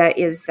idea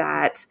is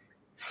that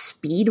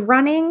speed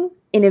running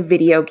in a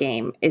video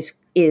game is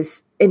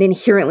an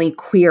inherently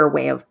queer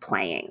way of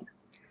playing.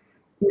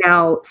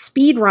 Now,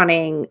 speed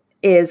running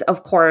is,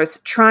 of course,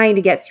 trying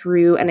to get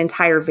through an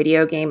entire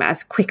video game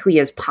as quickly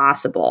as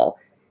possible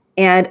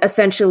and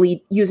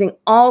essentially using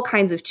all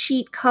kinds of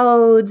cheat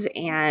codes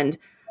and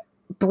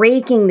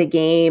breaking the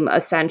game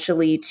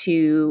essentially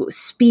to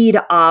speed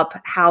up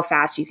how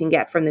fast you can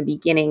get from the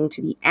beginning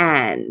to the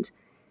end.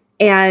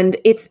 And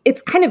it's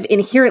kind of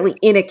inherently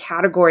in a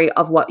category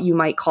of what you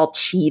might call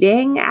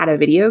cheating at a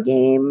video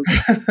game.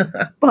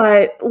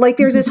 But like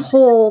there's this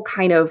whole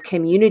kind of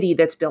community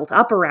that's built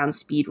up around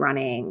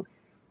speedrunning.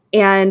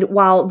 And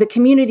while the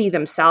community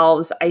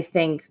themselves, I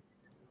think,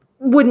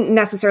 wouldn't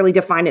necessarily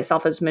define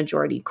itself as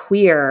majority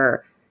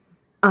queer,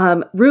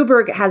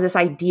 Ruberg has this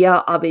idea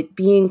of it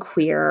being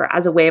queer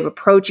as a way of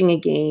approaching a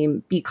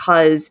game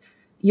because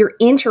you're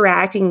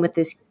interacting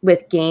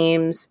with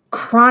games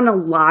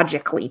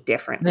chronologically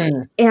differently.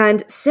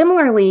 And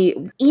similarly,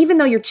 even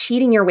though you're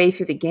cheating your way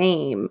through the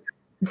game,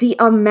 the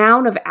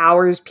amount of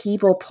hours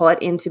people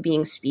put into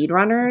being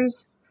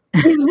speedrunners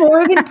is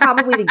more than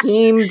probably the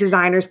game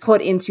designers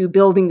put into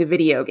building the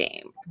video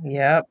game.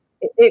 Yep.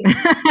 It's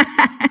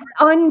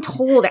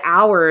untold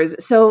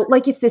hours. So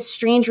like it's this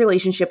strange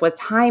relationship with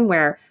time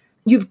where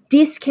you've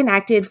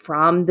disconnected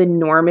from the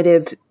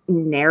normative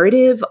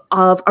narrative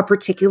of a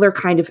particular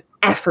kind of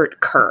effort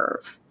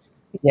curve.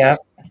 Yeah.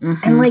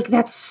 And like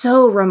that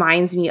so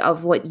reminds me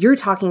of what you're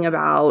talking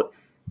about.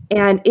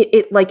 And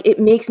it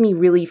makes me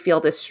really feel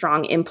this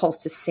strong impulse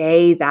to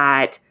say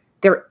that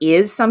there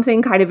is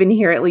something kind of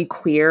inherently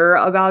queer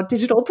about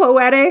digital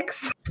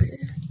poetics.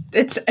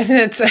 I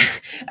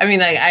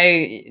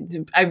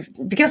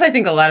because I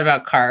think a lot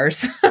about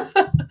cars.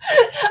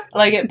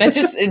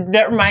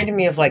 That reminded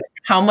me of like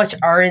how much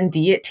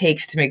R&D it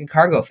takes to make a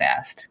car go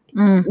fast.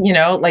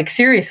 Like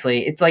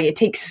seriously, it's like it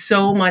takes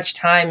so much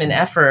time and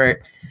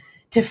effort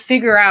to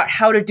figure out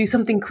how to do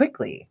something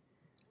quickly.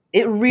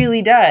 It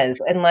really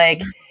does. And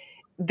like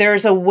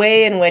there's a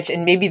way in which,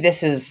 and maybe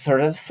this is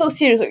sort of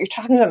associated with what you're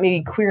talking about,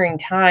 maybe queering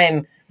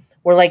time,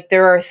 where like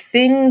there are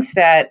things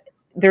that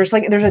there's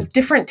a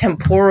different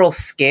temporal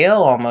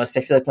scale almost,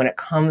 I feel like, when it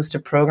comes to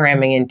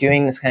programming and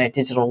doing this kind of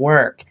digital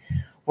work,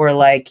 where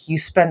like you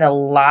spend a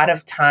lot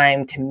of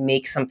time to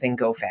make something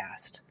go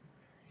fast.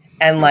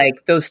 And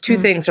like those two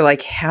things are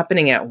like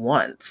happening at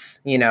once,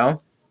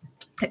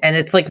 And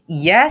it's like,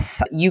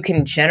 yes, you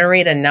can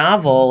generate a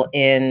novel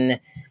in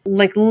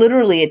like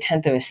literally a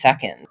tenth of a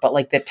second, but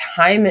like the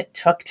time it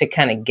took to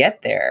kind of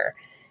get there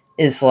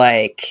is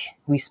like,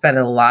 we spend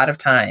a lot of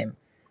time,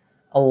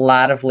 a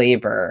lot of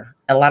labor,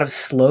 a lot of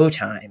slow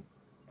time,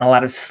 a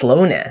lot of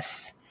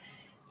slowness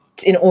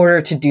in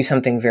order to do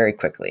something very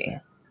quickly.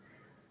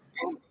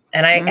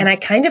 And I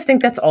kind of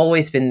think that's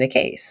always been the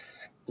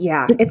case.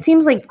 Yeah, it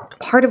seems like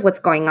part of what's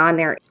going on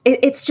there,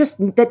 it's just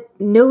that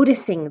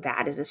noticing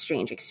that is a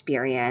strange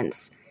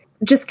experience.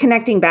 Just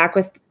connecting back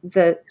with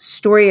the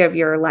story of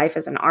your life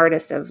as an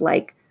artist of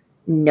like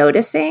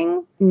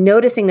noticing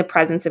the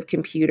presence of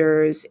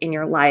computers in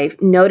your life,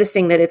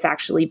 noticing that it's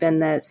actually been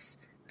this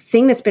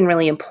thing that's been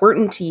really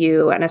important to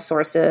you and a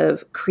source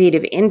of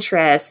creative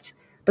interest,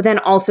 but then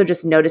also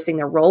just noticing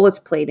the role it's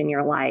played in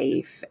your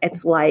life.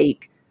 It's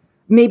like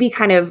maybe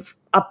kind of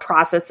a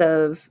process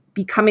of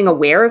becoming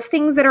aware of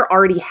things that are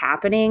already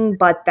happening,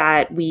 but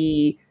that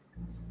we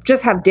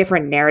just have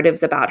different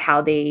narratives about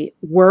how they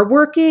were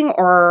working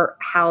or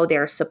how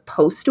they're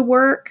supposed to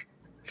work.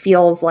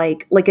 Feels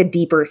like a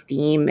deeper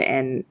theme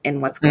in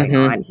what's going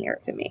on here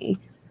to me.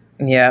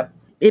 Yeah.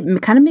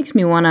 It kind of makes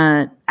me want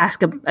to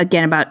ask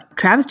again about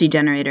Travesty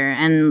Generator.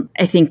 And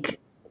I think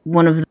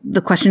one of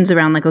the questions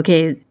around like,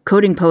 okay,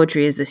 coding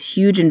poetry is this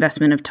huge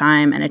investment of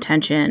time and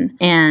attention,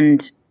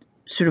 and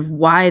sort of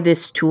why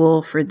this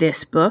tool for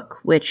this book,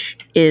 which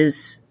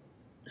is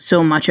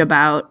so much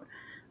about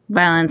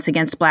violence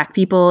against Black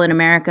people in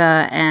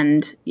America.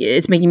 And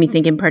it's making me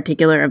think in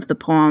particular of the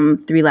poem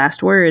Three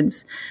Last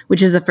Words,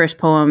 which is the first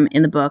poem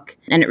in the book.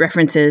 And it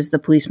references the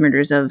police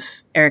murders of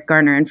Eric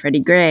Garner and Freddie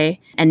Gray.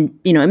 And,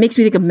 it makes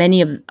me think of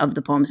many of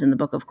the poems in the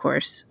book, of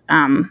course.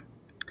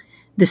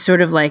 This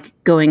sort of like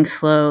going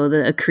slow,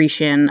 the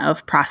accretion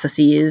of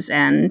processes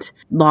and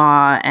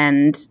law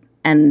and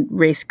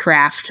race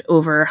craft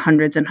over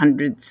hundreds and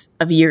hundreds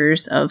of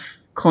years of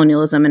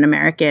colonialism in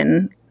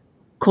American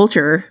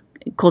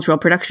cultural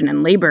production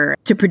and labor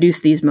to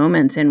produce these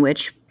moments in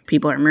which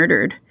people are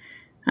murdered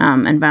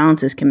and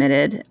violence is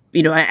committed.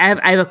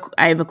 I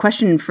have a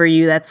question for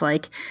you that's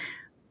like,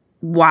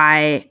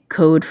 why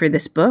code for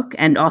this book?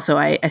 And also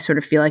I sort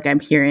of feel like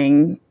I'm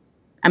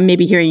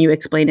maybe hearing you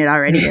explain it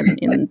already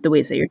in the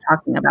ways that you're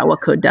talking about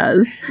what code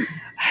does.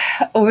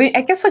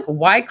 I guess like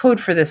why code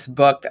for this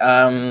book?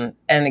 And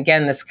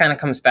again, this kind of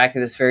comes back to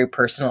this very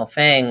personal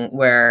thing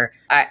where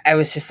I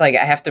was just like,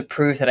 I have to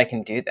prove that I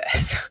can do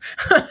this.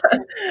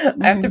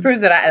 I have to prove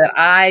that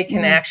I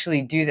can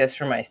actually do this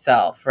for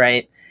myself.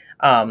 Right.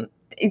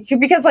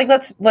 Because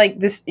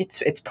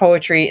it's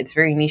poetry. It's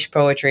very niche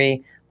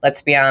poetry.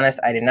 Let's be honest.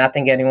 I did not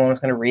think anyone was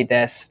going to read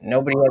this.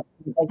 Nobody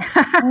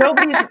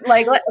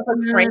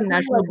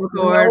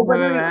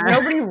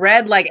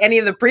read like any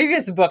of the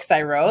previous books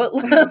I wrote.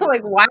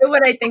 Like, why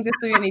would I think this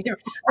would be any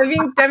different?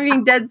 I'm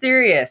being dead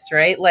serious,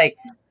 right? Like,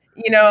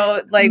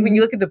 when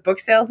you look at the book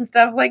sales and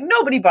stuff, like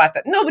nobody bought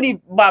that. Nobody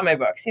bought my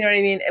books. You know what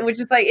I mean? Which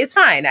is like, it's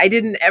fine. I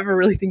didn't ever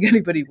really think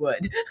anybody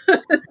would.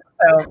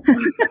 So,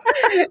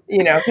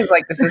 because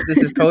like this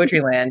is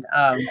poetry land.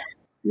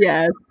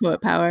 Yeah, it's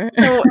poet power.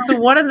 So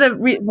one of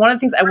the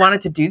things I wanted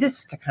to do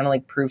this is to kind of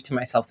like prove to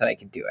myself that I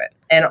could do it.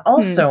 And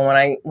also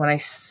when I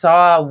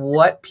saw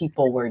what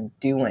people were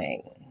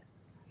doing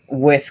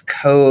with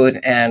code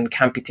and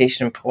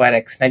computation and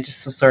poetics, and I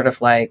just was sort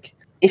of like,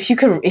 if you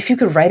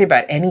could write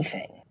about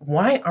anything,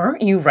 why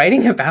aren't you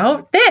writing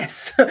about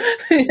this?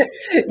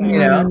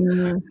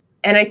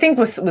 And I think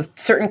with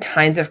certain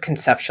kinds of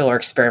conceptual or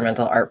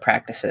experimental art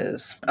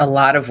practices, a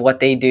lot of what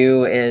they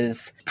do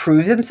is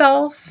prove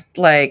themselves.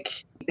 Like,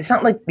 it's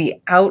not like the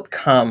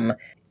outcome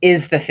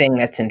is the thing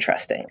that's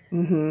interesting.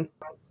 Mm-hmm.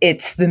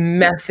 It's the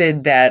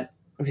method that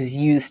was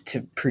used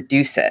to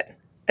produce it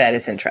that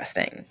is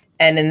interesting.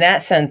 And in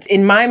that sense,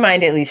 in my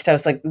mind at least, I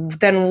was like,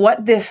 then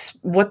what this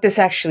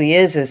actually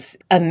is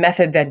a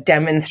method that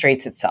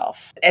demonstrates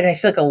itself. And I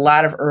feel like a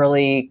lot of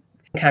early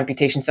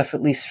computation stuff,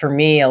 at least for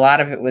me, a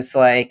lot of it was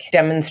like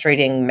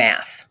demonstrating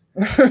math.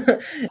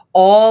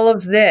 All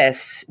of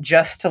this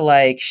just to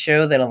like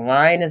show that a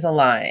line is a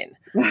line.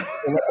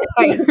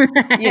 And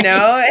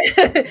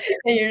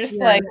you're just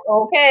like,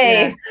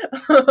 okay,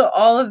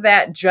 all of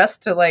that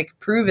just to like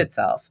prove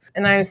itself.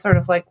 And I was sort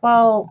of like,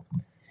 well,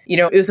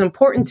 it was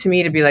important to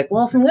me to be like,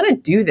 well, if I'm going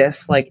to do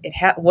this, like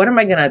what am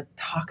I going to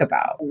talk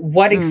about?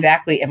 What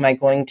exactly am I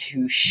going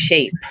to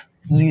shape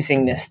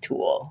using this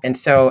tool? And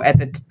so at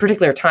the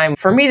particular time,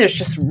 for me, there's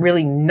just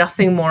really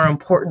nothing more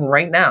important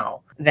right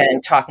now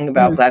than talking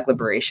about Black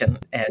liberation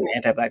and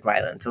anti-Black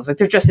violence. I was like,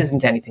 there just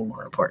isn't anything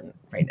more important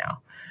right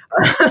now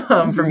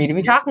for me to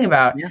be talking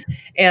about. Yeah.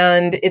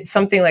 And it's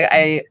something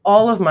like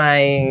all of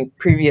my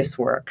previous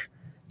work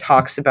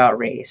talks about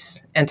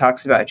race and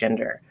talks about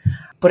gender,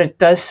 but it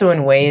does so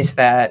in ways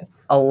that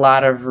a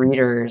lot of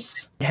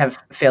readers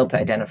have failed to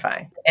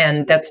identify.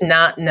 And that's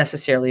not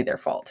necessarily their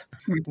fault,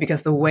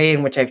 because the way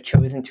in which I've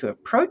chosen to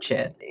approach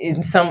it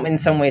in some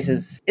ways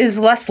is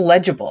less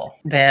legible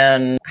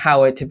than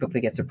how it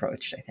typically gets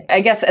approached, I think.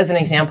 I guess as an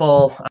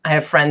example, I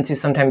have friends who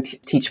sometimes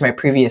teach my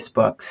previous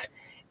books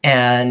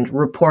and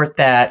report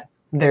that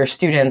their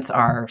students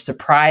are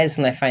surprised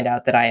when they find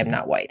out that I am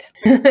not white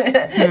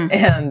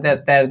and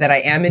that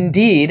I am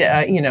indeed,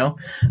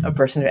 a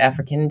person of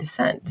African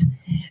descent.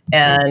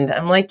 And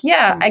I'm like,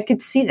 yeah, I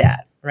could see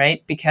that,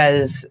 right?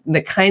 Because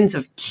the kinds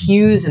of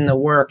cues in the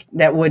work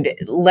that would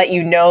let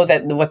you know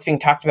that what's being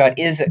talked about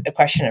is a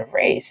question of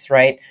race,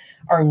 right,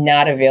 are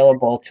not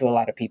available to a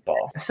lot of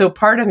people. So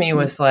part of me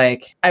was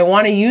like, I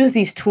want to use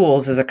these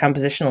tools as a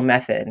compositional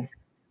method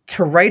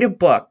to write a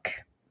book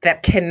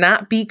that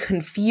cannot be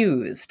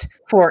confused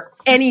for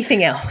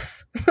anything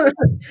else,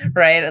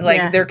 right?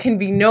 Like there can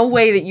be no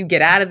way that you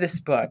get out of this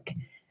book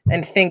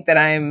and think that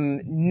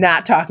I'm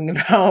not talking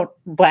about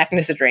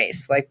Blackness and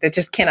race. Like that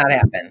just cannot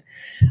happen,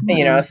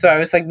 So I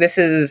was like, this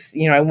is,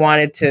 I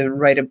wanted to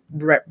write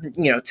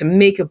to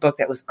make a book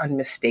that was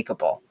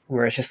unmistakable,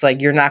 where it's just like,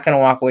 you're not going to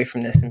walk away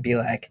from this and be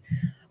like,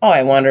 oh,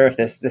 I wonder if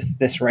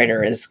this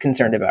writer is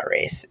concerned about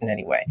race in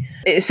any way.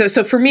 So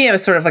for me, it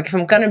was sort of like, if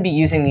I'm going to be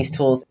using these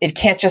tools, it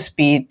can't just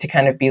be to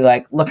kind of be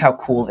like, look how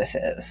cool this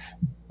is.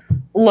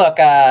 Look,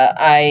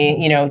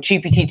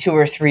 GPT-2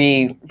 or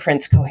 3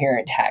 prints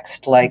coherent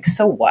text. Like,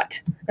 so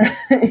what? Right.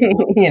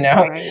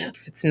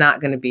 If it's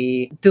not going to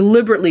be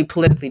deliberately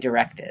politically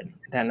directed,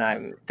 then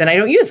I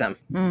don't use them.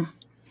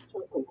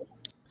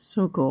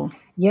 So cool.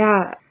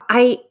 Yeah,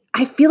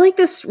 I feel like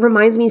this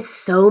reminds me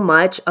so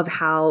much of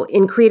how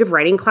in creative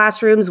writing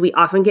classrooms, we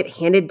often get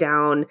handed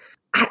down,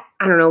 I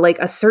don't know, like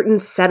a certain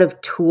set of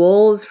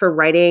tools for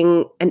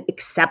writing an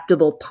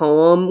acceptable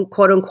poem,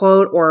 quote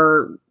unquote,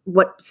 or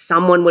what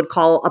someone would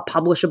call a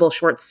publishable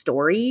short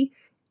story.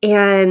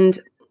 And,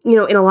 in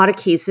a lot of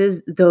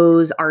cases,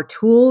 those are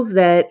tools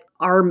that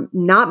are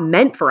not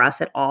meant for us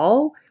at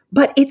all,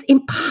 but it's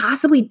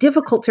impossibly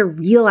difficult to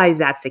realize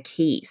that's the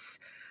case.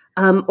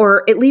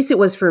 Or at least it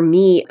was for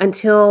me,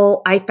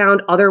 until I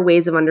found other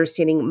ways of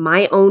understanding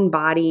my own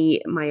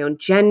body, my own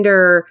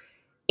gender,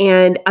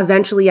 and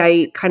eventually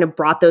I kind of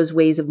brought those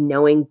ways of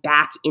knowing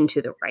back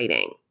into the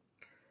writing.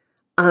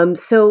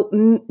 So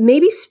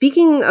maybe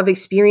speaking of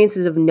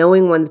experiences of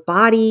knowing one's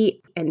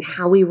body and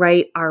how we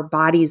write our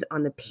bodies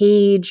on the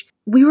page,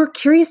 we were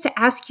curious to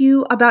ask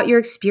you about your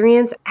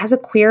experience as a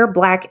queer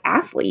Black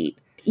athlete.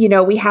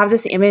 We have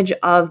this image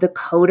of the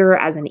coder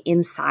as an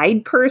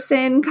inside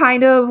person,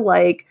 kind of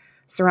like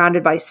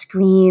surrounded by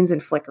screens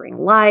and flickering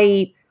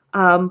light.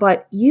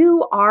 But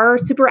you are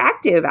super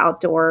active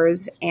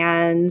outdoors.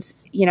 And,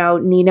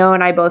 Nino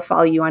and I both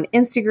follow you on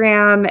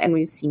Instagram, and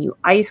we've seen you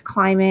ice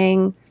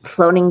climbing,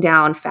 floating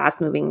down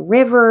fast-moving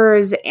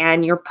rivers,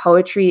 and your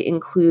poetry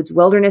includes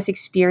wilderness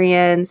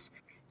experience,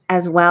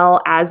 as well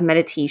as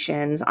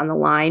meditations on the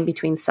line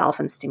between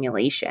self and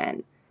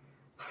stimulation.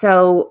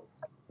 So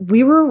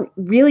we were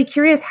really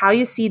curious how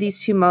you see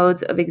these two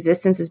modes of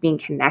existence as being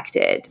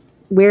connected.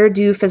 Where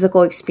do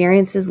physical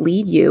experiences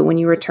lead you when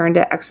you return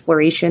to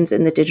explorations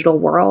in the digital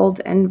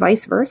world, and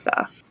vice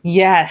versa?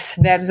 Yes,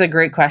 that is a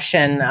great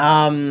question.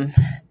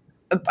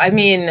 I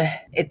mean,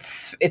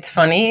 it's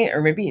funny,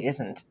 or maybe it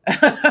isn't.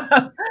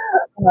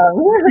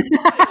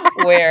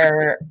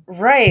 Where,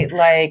 right,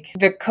 like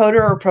the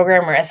coder or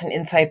programmer as an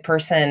inside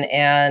person,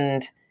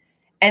 and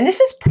this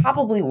is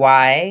probably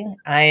why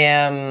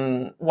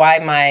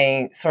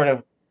my sort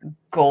of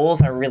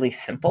goals are really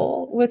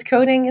simple with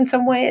coding in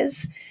some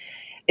ways,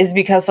 is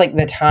because like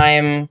the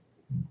time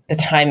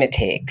it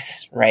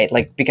takes, right?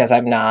 Like, because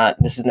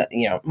this is not,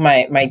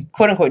 my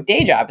quote unquote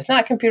day job is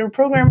not computer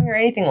programming or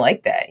anything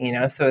like that,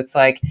 So it's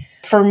like,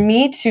 for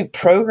me to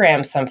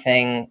program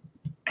something,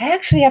 I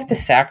actually have to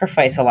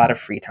sacrifice a lot of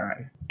free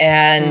time.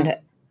 And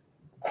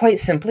quite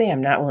simply,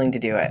 I'm not willing to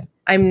do it.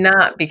 I'm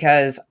not,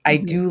 because I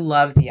do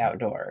love the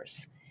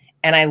outdoors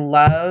and I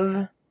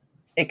love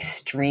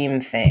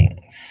extreme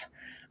things.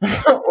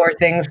 Or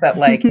things that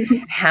like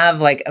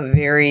have like a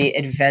very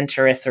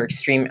adventurous or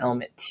extreme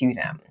element to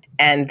them.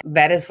 And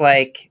that is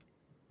like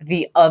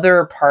the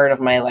other part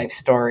of my life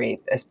story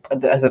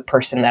as a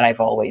person that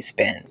I've always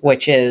been,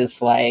 which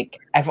is like,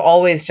 I've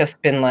always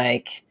just been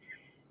like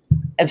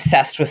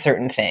obsessed with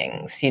certain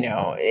things,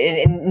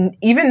 and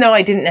even though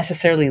I didn't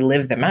necessarily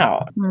live them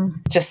out,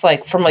 just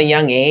like from a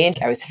young age,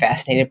 I was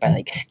fascinated by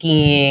like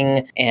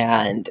skiing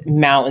and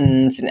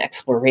mountains and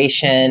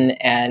exploration.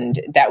 And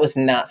that was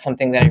not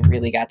something that I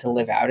really got to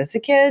live out as a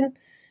kid.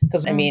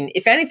 Because, I mean,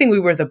 if anything, we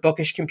were the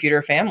bookish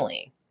computer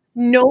family.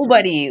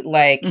 Nobody,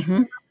 like,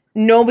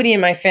 nobody in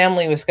my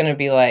family was going to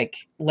be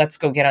like, let's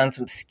go get on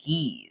some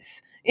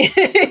skis.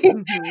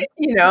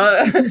 You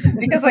know,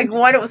 because like,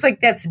 one, it was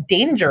like, that's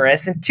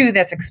dangerous. And two,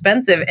 that's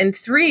expensive. And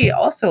three,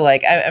 also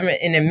like, I'm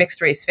in a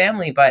mixed race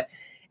family, but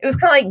it was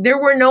kind of like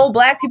there were no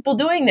Black people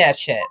doing that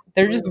shit.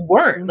 There just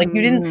weren't. Like,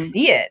 you didn't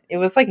see it. It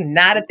was like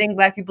not a thing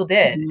Black people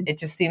did. It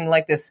just seemed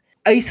like this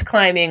ice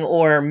climbing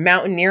or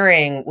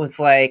mountaineering was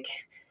like,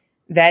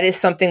 that is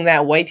something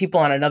that white people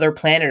on another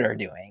planet are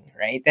doing,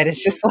 right? That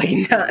is just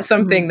like not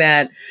something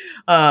that,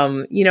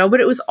 you know, but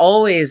it was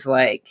always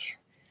like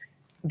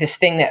this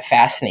thing that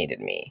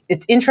fascinated me.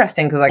 It's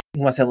interesting because like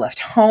once I left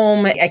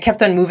home, I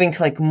kept on moving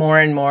to like more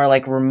and more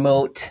like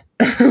remote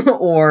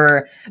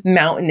or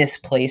mountainous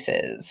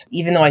places,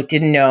 even though I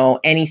didn't know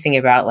anything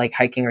about like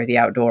hiking or the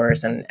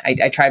outdoors. And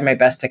I tried my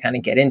best to kind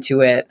of get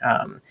into it.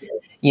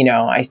 You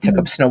know, I took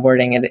up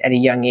snowboarding at a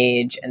young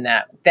age, and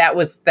that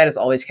has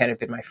always kind of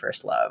been my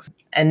first love.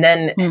 And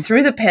then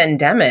through the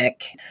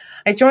pandemic,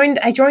 I joined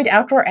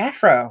Outdoor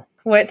Afro,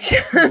 which, you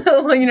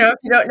know, if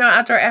you don't know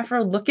Outdoor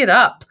Afro, look it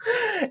up.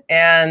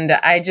 And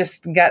I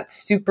just got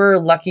super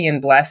lucky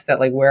and blessed that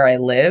like where I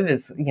live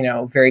is, you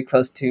know, very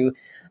close to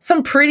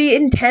some pretty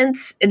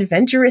intense,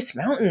 adventurous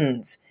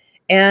mountains.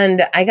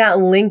 And I got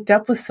linked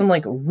up with some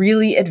like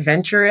really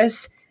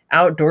adventurous,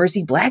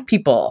 outdoorsy Black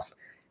people.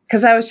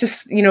 Because I was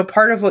just, you know,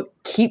 part of what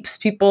keeps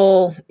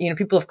people, you know,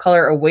 people of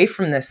color away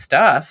from this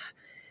stuff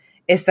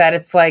is that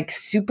it's like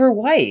super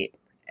white.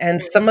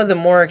 And some of the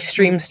more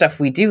extreme stuff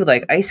we do,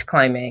 like ice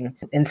climbing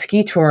and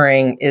ski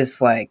touring,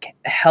 is like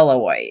hella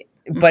white.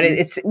 But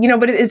it's, you know,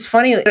 but it's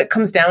funny. It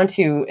comes down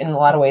to, in a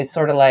lot of ways,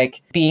 sort of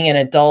like being an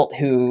adult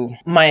who,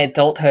 my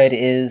adulthood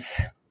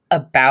is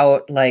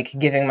about like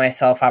giving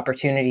myself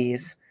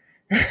opportunities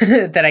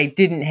that I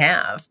didn't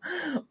have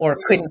or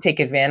couldn't take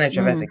advantage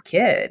of as a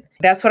kid.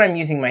 That's what I'm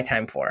using my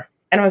time for.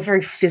 And I'm a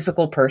very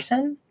physical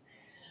person,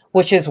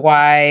 which is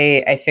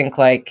why I think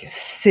like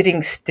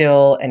sitting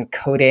still and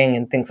coding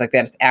and things like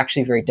that is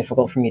actually very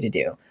difficult for me to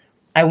do.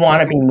 I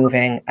want to be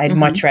moving. I'd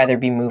much rather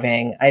be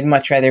moving. I'd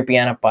much rather be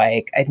on a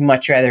bike. I'd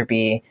much rather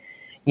be,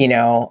 you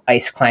know,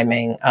 ice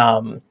climbing.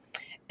 And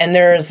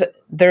there's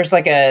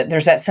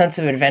that sense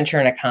of adventure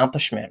and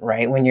accomplishment,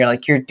 right? When you're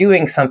like, you're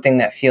doing something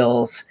that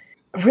feels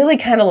really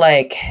kind of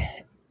like,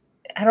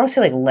 I don't want to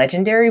say like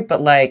legendary,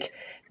 but like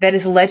that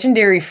is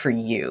legendary for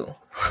you,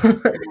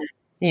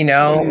 you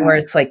know, where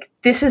it's like,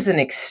 this is an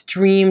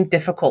extreme,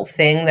 difficult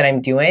thing that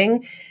I'm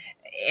doing.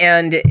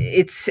 And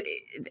it's,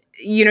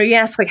 you know, you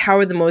ask like, how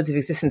are the modes of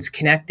existence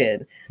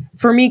connected?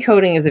 For me,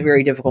 coding is a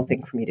very difficult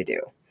thing for me to do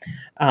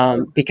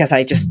because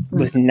I just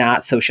was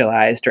not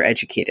socialized or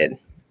educated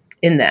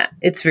in that.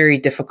 It's very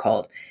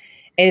difficult.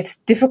 And it's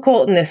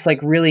difficult in this like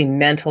really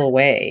mental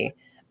way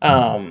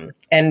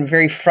and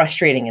very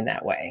frustrating in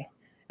that way.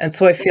 And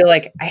so I feel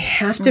like I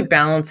have to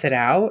balance it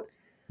out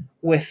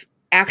with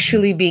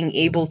actually being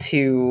able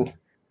to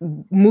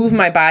move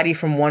my body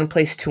from one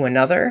place to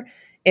another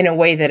in a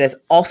way that is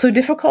also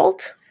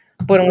difficult,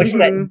 but in which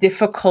that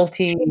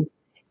difficulty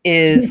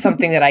is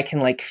something that I can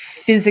like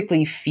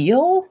physically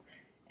feel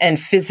and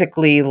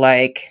physically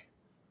like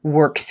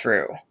work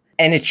through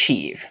and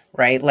achieve,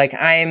 right? Like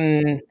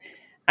I'm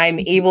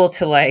able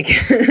to like,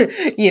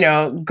 you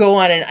know, go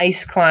on an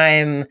ice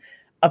climb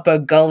up a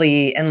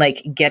gully and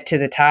like get to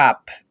the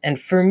top. And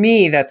for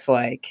me, that's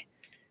like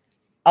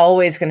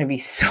always going to be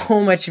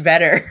so much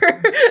better,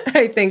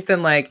 I think,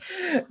 than like,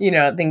 you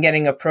know, than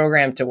getting a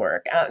program to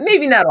work.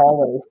 Maybe not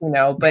always, you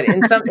know, but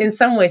in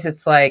some ways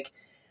it's like,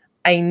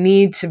 I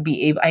need to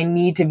be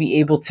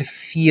able to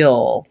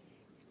feel,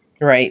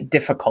 right,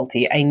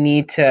 difficulty. I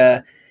need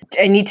to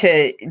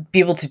be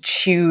able to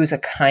choose a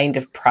kind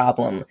of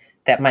problem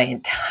that my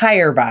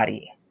entire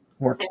body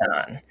works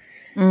on,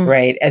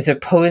 right? As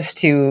opposed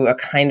to a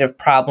kind of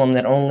problem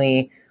that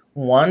only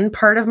one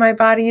part of my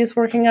body is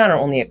working on, or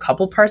only a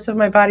couple parts of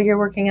my body are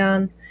working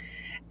on.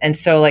 And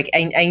so like,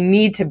 I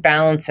need to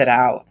balance it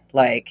out.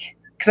 Like,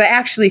 cause I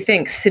actually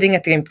think sitting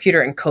at the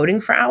computer and coding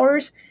for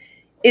hours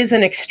is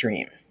an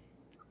extreme.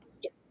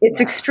 It's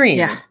extreme.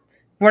 Yeah.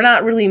 We're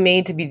not really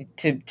made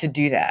to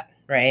do that.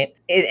 Right.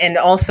 And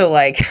also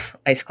like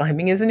ice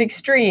climbing is an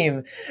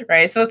extreme.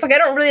 Right. So it's like, I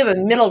don't really have a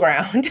middle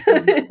ground.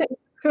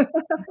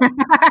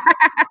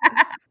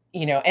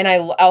 You know, and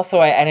I'm,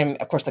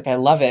 of course, like I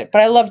love it, but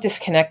I love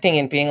disconnecting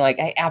and being like,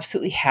 I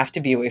absolutely have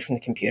to be away from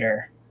the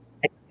computer.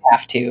 I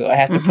have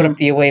to put up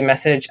the away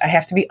message. I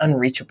have to be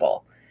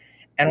unreachable.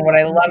 And what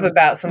I love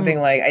about something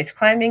like ice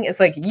climbing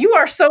is like, you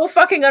are so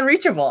fucking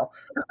unreachable.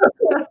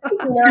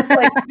 You know,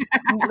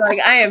 like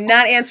I am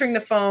not answering the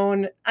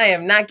phone. I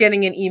am not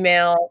getting an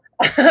email.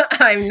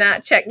 I'm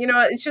not checking, you know,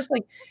 it's just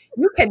like,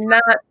 you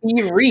cannot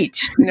be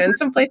reached. You know, in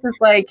some places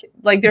like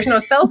there's no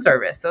cell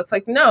service. So it's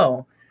like,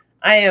 no.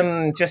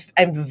 I'm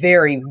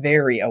very,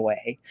 very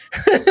away.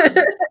 And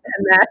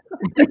that,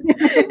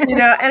 you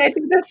know, and I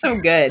think that's so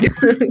good,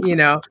 you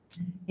know.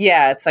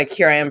 Yeah, it's like,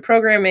 here I am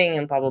programming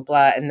and blah, blah,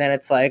 blah. And then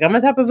it's like, I'm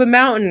on top of a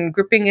mountain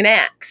gripping an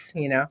axe,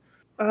 you know.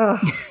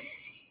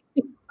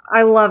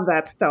 I love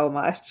that so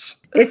much.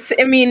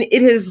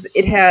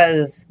 It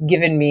has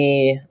given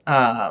me,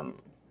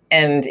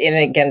 and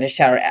again, to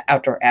shout out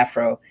Outdoor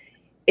Afro,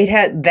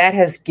 that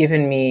has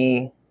given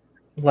me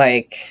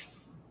like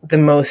the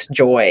most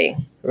joy,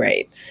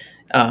 right?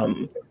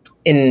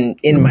 In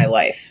my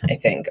life, I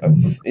think,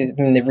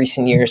 in the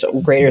recent years,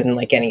 greater than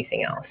like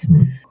anything else.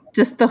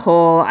 Just the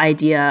whole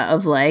idea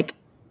of like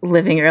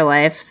living your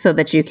life so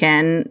that you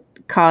can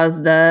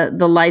cause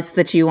the lights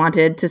that you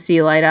wanted to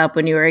see light up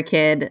when you were a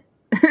kid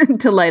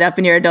to light up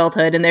in your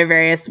adulthood in their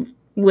various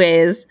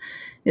ways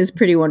is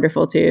pretty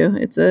wonderful too.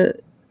 It's a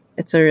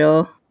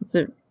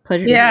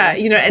pleasure. Yeah,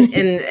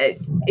 and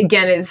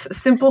again, it's a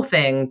simple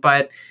thing,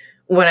 but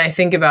when I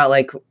think about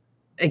like,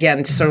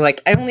 again, just sort of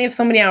like, I only have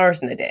so many hours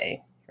in the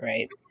day,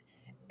 right?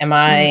 When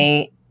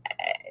I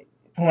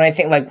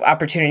think like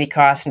opportunity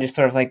cost and just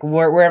sort of like,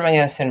 where am I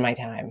going to spend my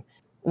time?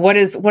 What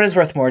is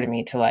worth more to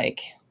me, to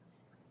like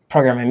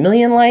program a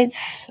million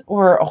lights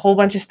or a whole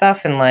bunch of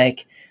stuff and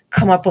like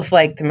come up with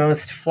like the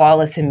most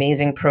flawless,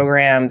 amazing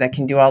program that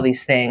can do all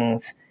these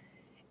things?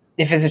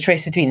 If there's a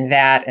choice between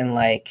that and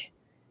like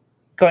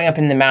going up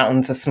in the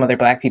mountains with some other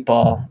Black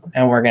people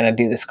and we're going to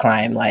do this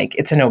climb, like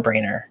it's a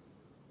no-brainer.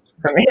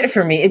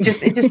 For me, it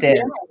just is,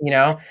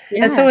 Yeah.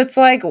 And so it's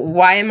like,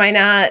 why am I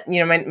not,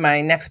 my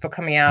next book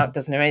coming out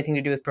doesn't have anything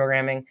to do with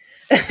programming,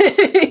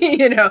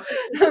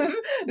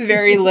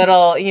 very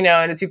little,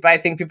 and I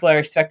think people are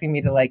expecting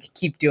me to like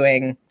keep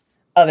doing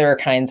other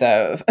kinds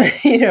of,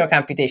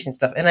 computation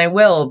stuff. And I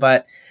will,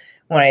 but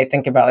when I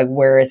think about like,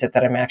 where is it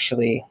that I'm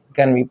actually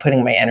going to be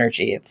putting my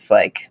energy? It's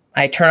like,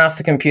 I turn off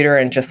the computer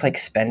and just like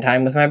spend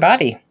time with my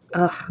body.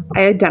 Ugh,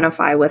 I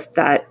identify with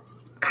that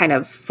kind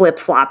of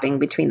flip-flopping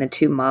between the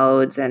two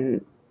modes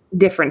and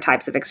different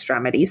types of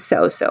extremities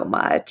so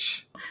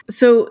much.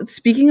 So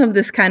speaking of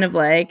this kind of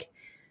like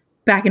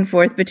back and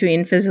forth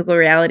between physical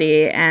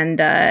reality and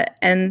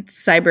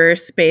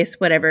cyberspace,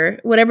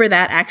 whatever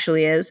that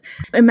actually is,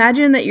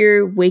 imagine that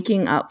you're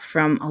waking up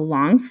from a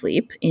long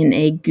sleep in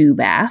a goo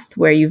bath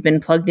where you've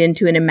been plugged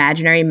into an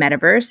imaginary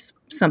metaverse,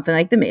 something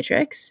like the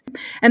Matrix.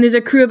 And there's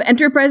a crew of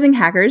enterprising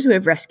hackers who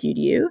have rescued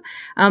you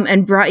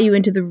and brought you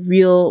into the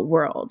real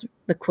world,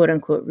 the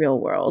quote-unquote real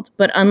world.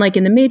 But unlike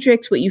in the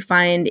Matrix, what you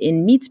find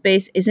in Meat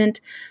Space isn't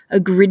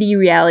a gritty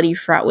reality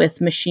fraught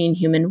with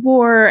machine-human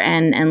war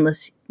and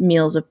endless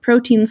meals of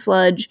protein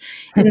sludge.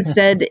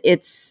 Instead,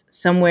 it's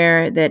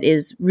somewhere that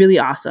is really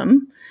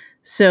awesome.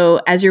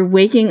 So as you're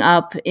waking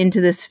up into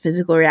this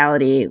physical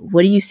reality,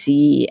 what do you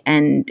see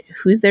and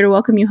who's there to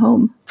welcome you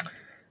home?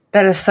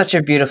 That is such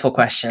a beautiful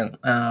question.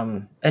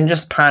 And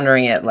just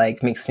pondering it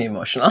like makes me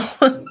emotional.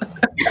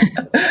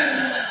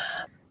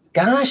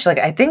 Gosh, like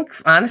I think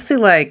honestly,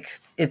 like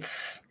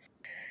let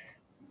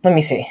me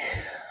see.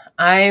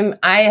 I'm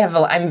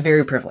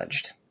very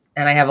privileged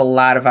and I have a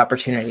lot of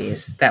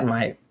opportunities that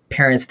my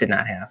parents did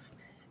not have.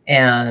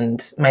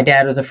 And my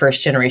dad was a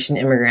first generation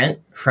immigrant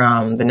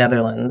from the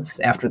Netherlands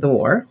after the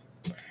war.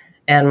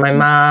 And my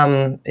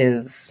mom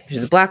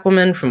she's a Black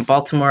woman from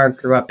Baltimore,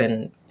 grew up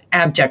in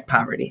abject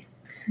poverty.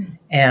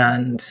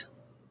 And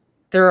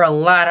there are a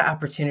lot of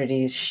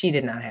opportunities she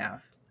did not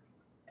have.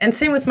 And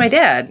same with my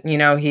dad.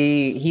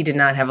 He did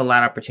not have a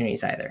lot of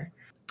opportunities either.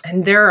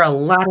 And there are a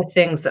lot of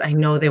things that I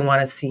know they want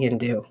to see and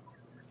do.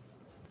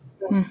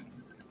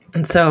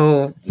 And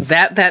so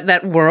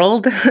that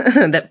world,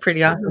 that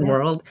pretty awesome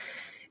world,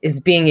 is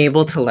being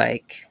able to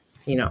like,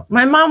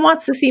 my mom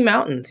wants to see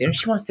mountains.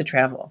 She wants to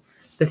travel.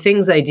 The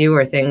things I do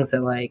are things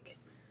that like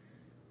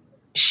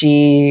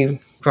she,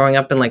 growing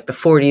up in like the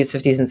 40s,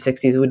 50s, and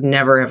 60s, would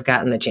never have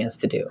gotten the chance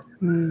to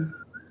do.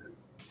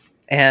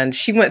 And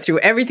she went through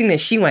everything that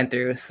she went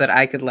through so that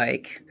I could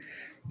like,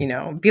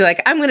 be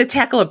like, I'm going to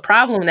tackle a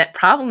problem. And that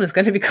problem is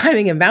going to be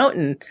climbing a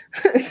mountain,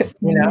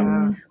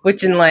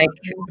 which in like,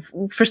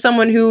 for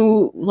someone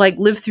who like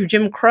lived through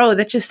Jim Crow,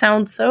 that just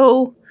sounds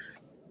so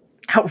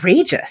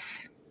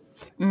outrageous.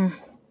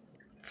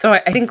 So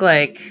I think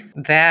like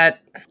that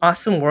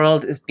awesome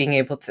world is being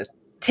able to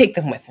take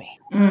them with me.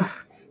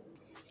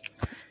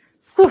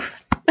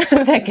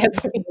 That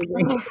gets me.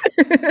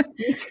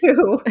 Me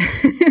too.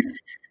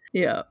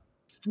 Yeah.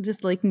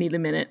 Just like need a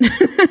minute.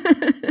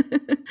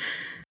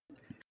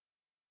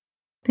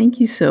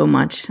 Thank you so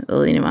much,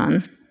 Lily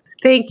Navon.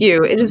 Thank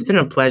you. It has been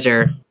a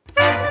pleasure.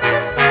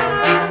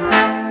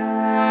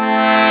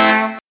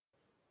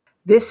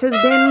 This has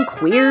been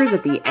Queers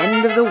at the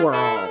End of the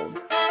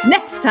World.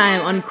 Next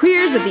time on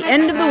Queers at the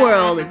End of the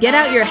World, get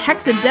out your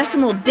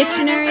hexadecimal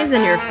dictionaries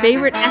and your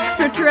favorite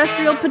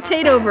extraterrestrial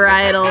potato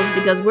varietals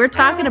because we're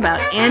talking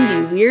about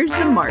Andy Weir's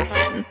The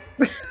Martian.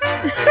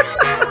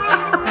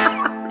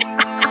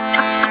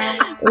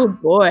 Oh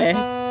boy.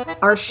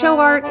 Our show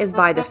art is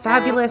by the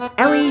fabulous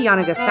Ellie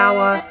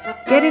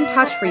Yanagasawa. Get in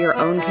touch for your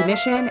own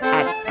commission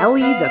at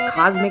Ellie the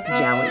Cosmic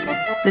Jelly.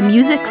 The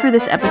music for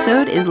this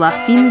episode is La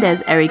Fin des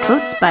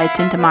Haricots by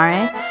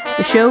Tintamare.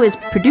 The show is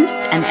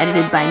produced and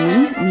edited by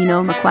me,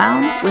 Nino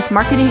McClown, with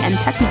marketing and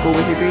technical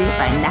wizardry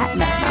by Nat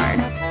Mesnard.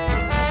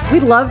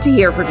 We'd love to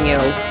hear from you.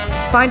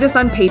 Find us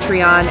on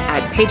Patreon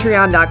at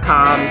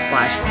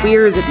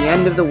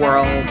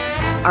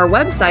patreon.com/queersattheendoftheworld. Our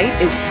website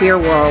is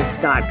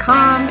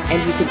queerworlds.com,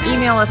 and you can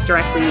email us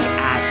directly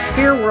at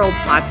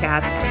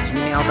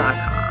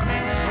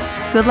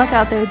queerworldspodcast@gmail.com. Good luck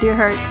out there, dear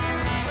hearts.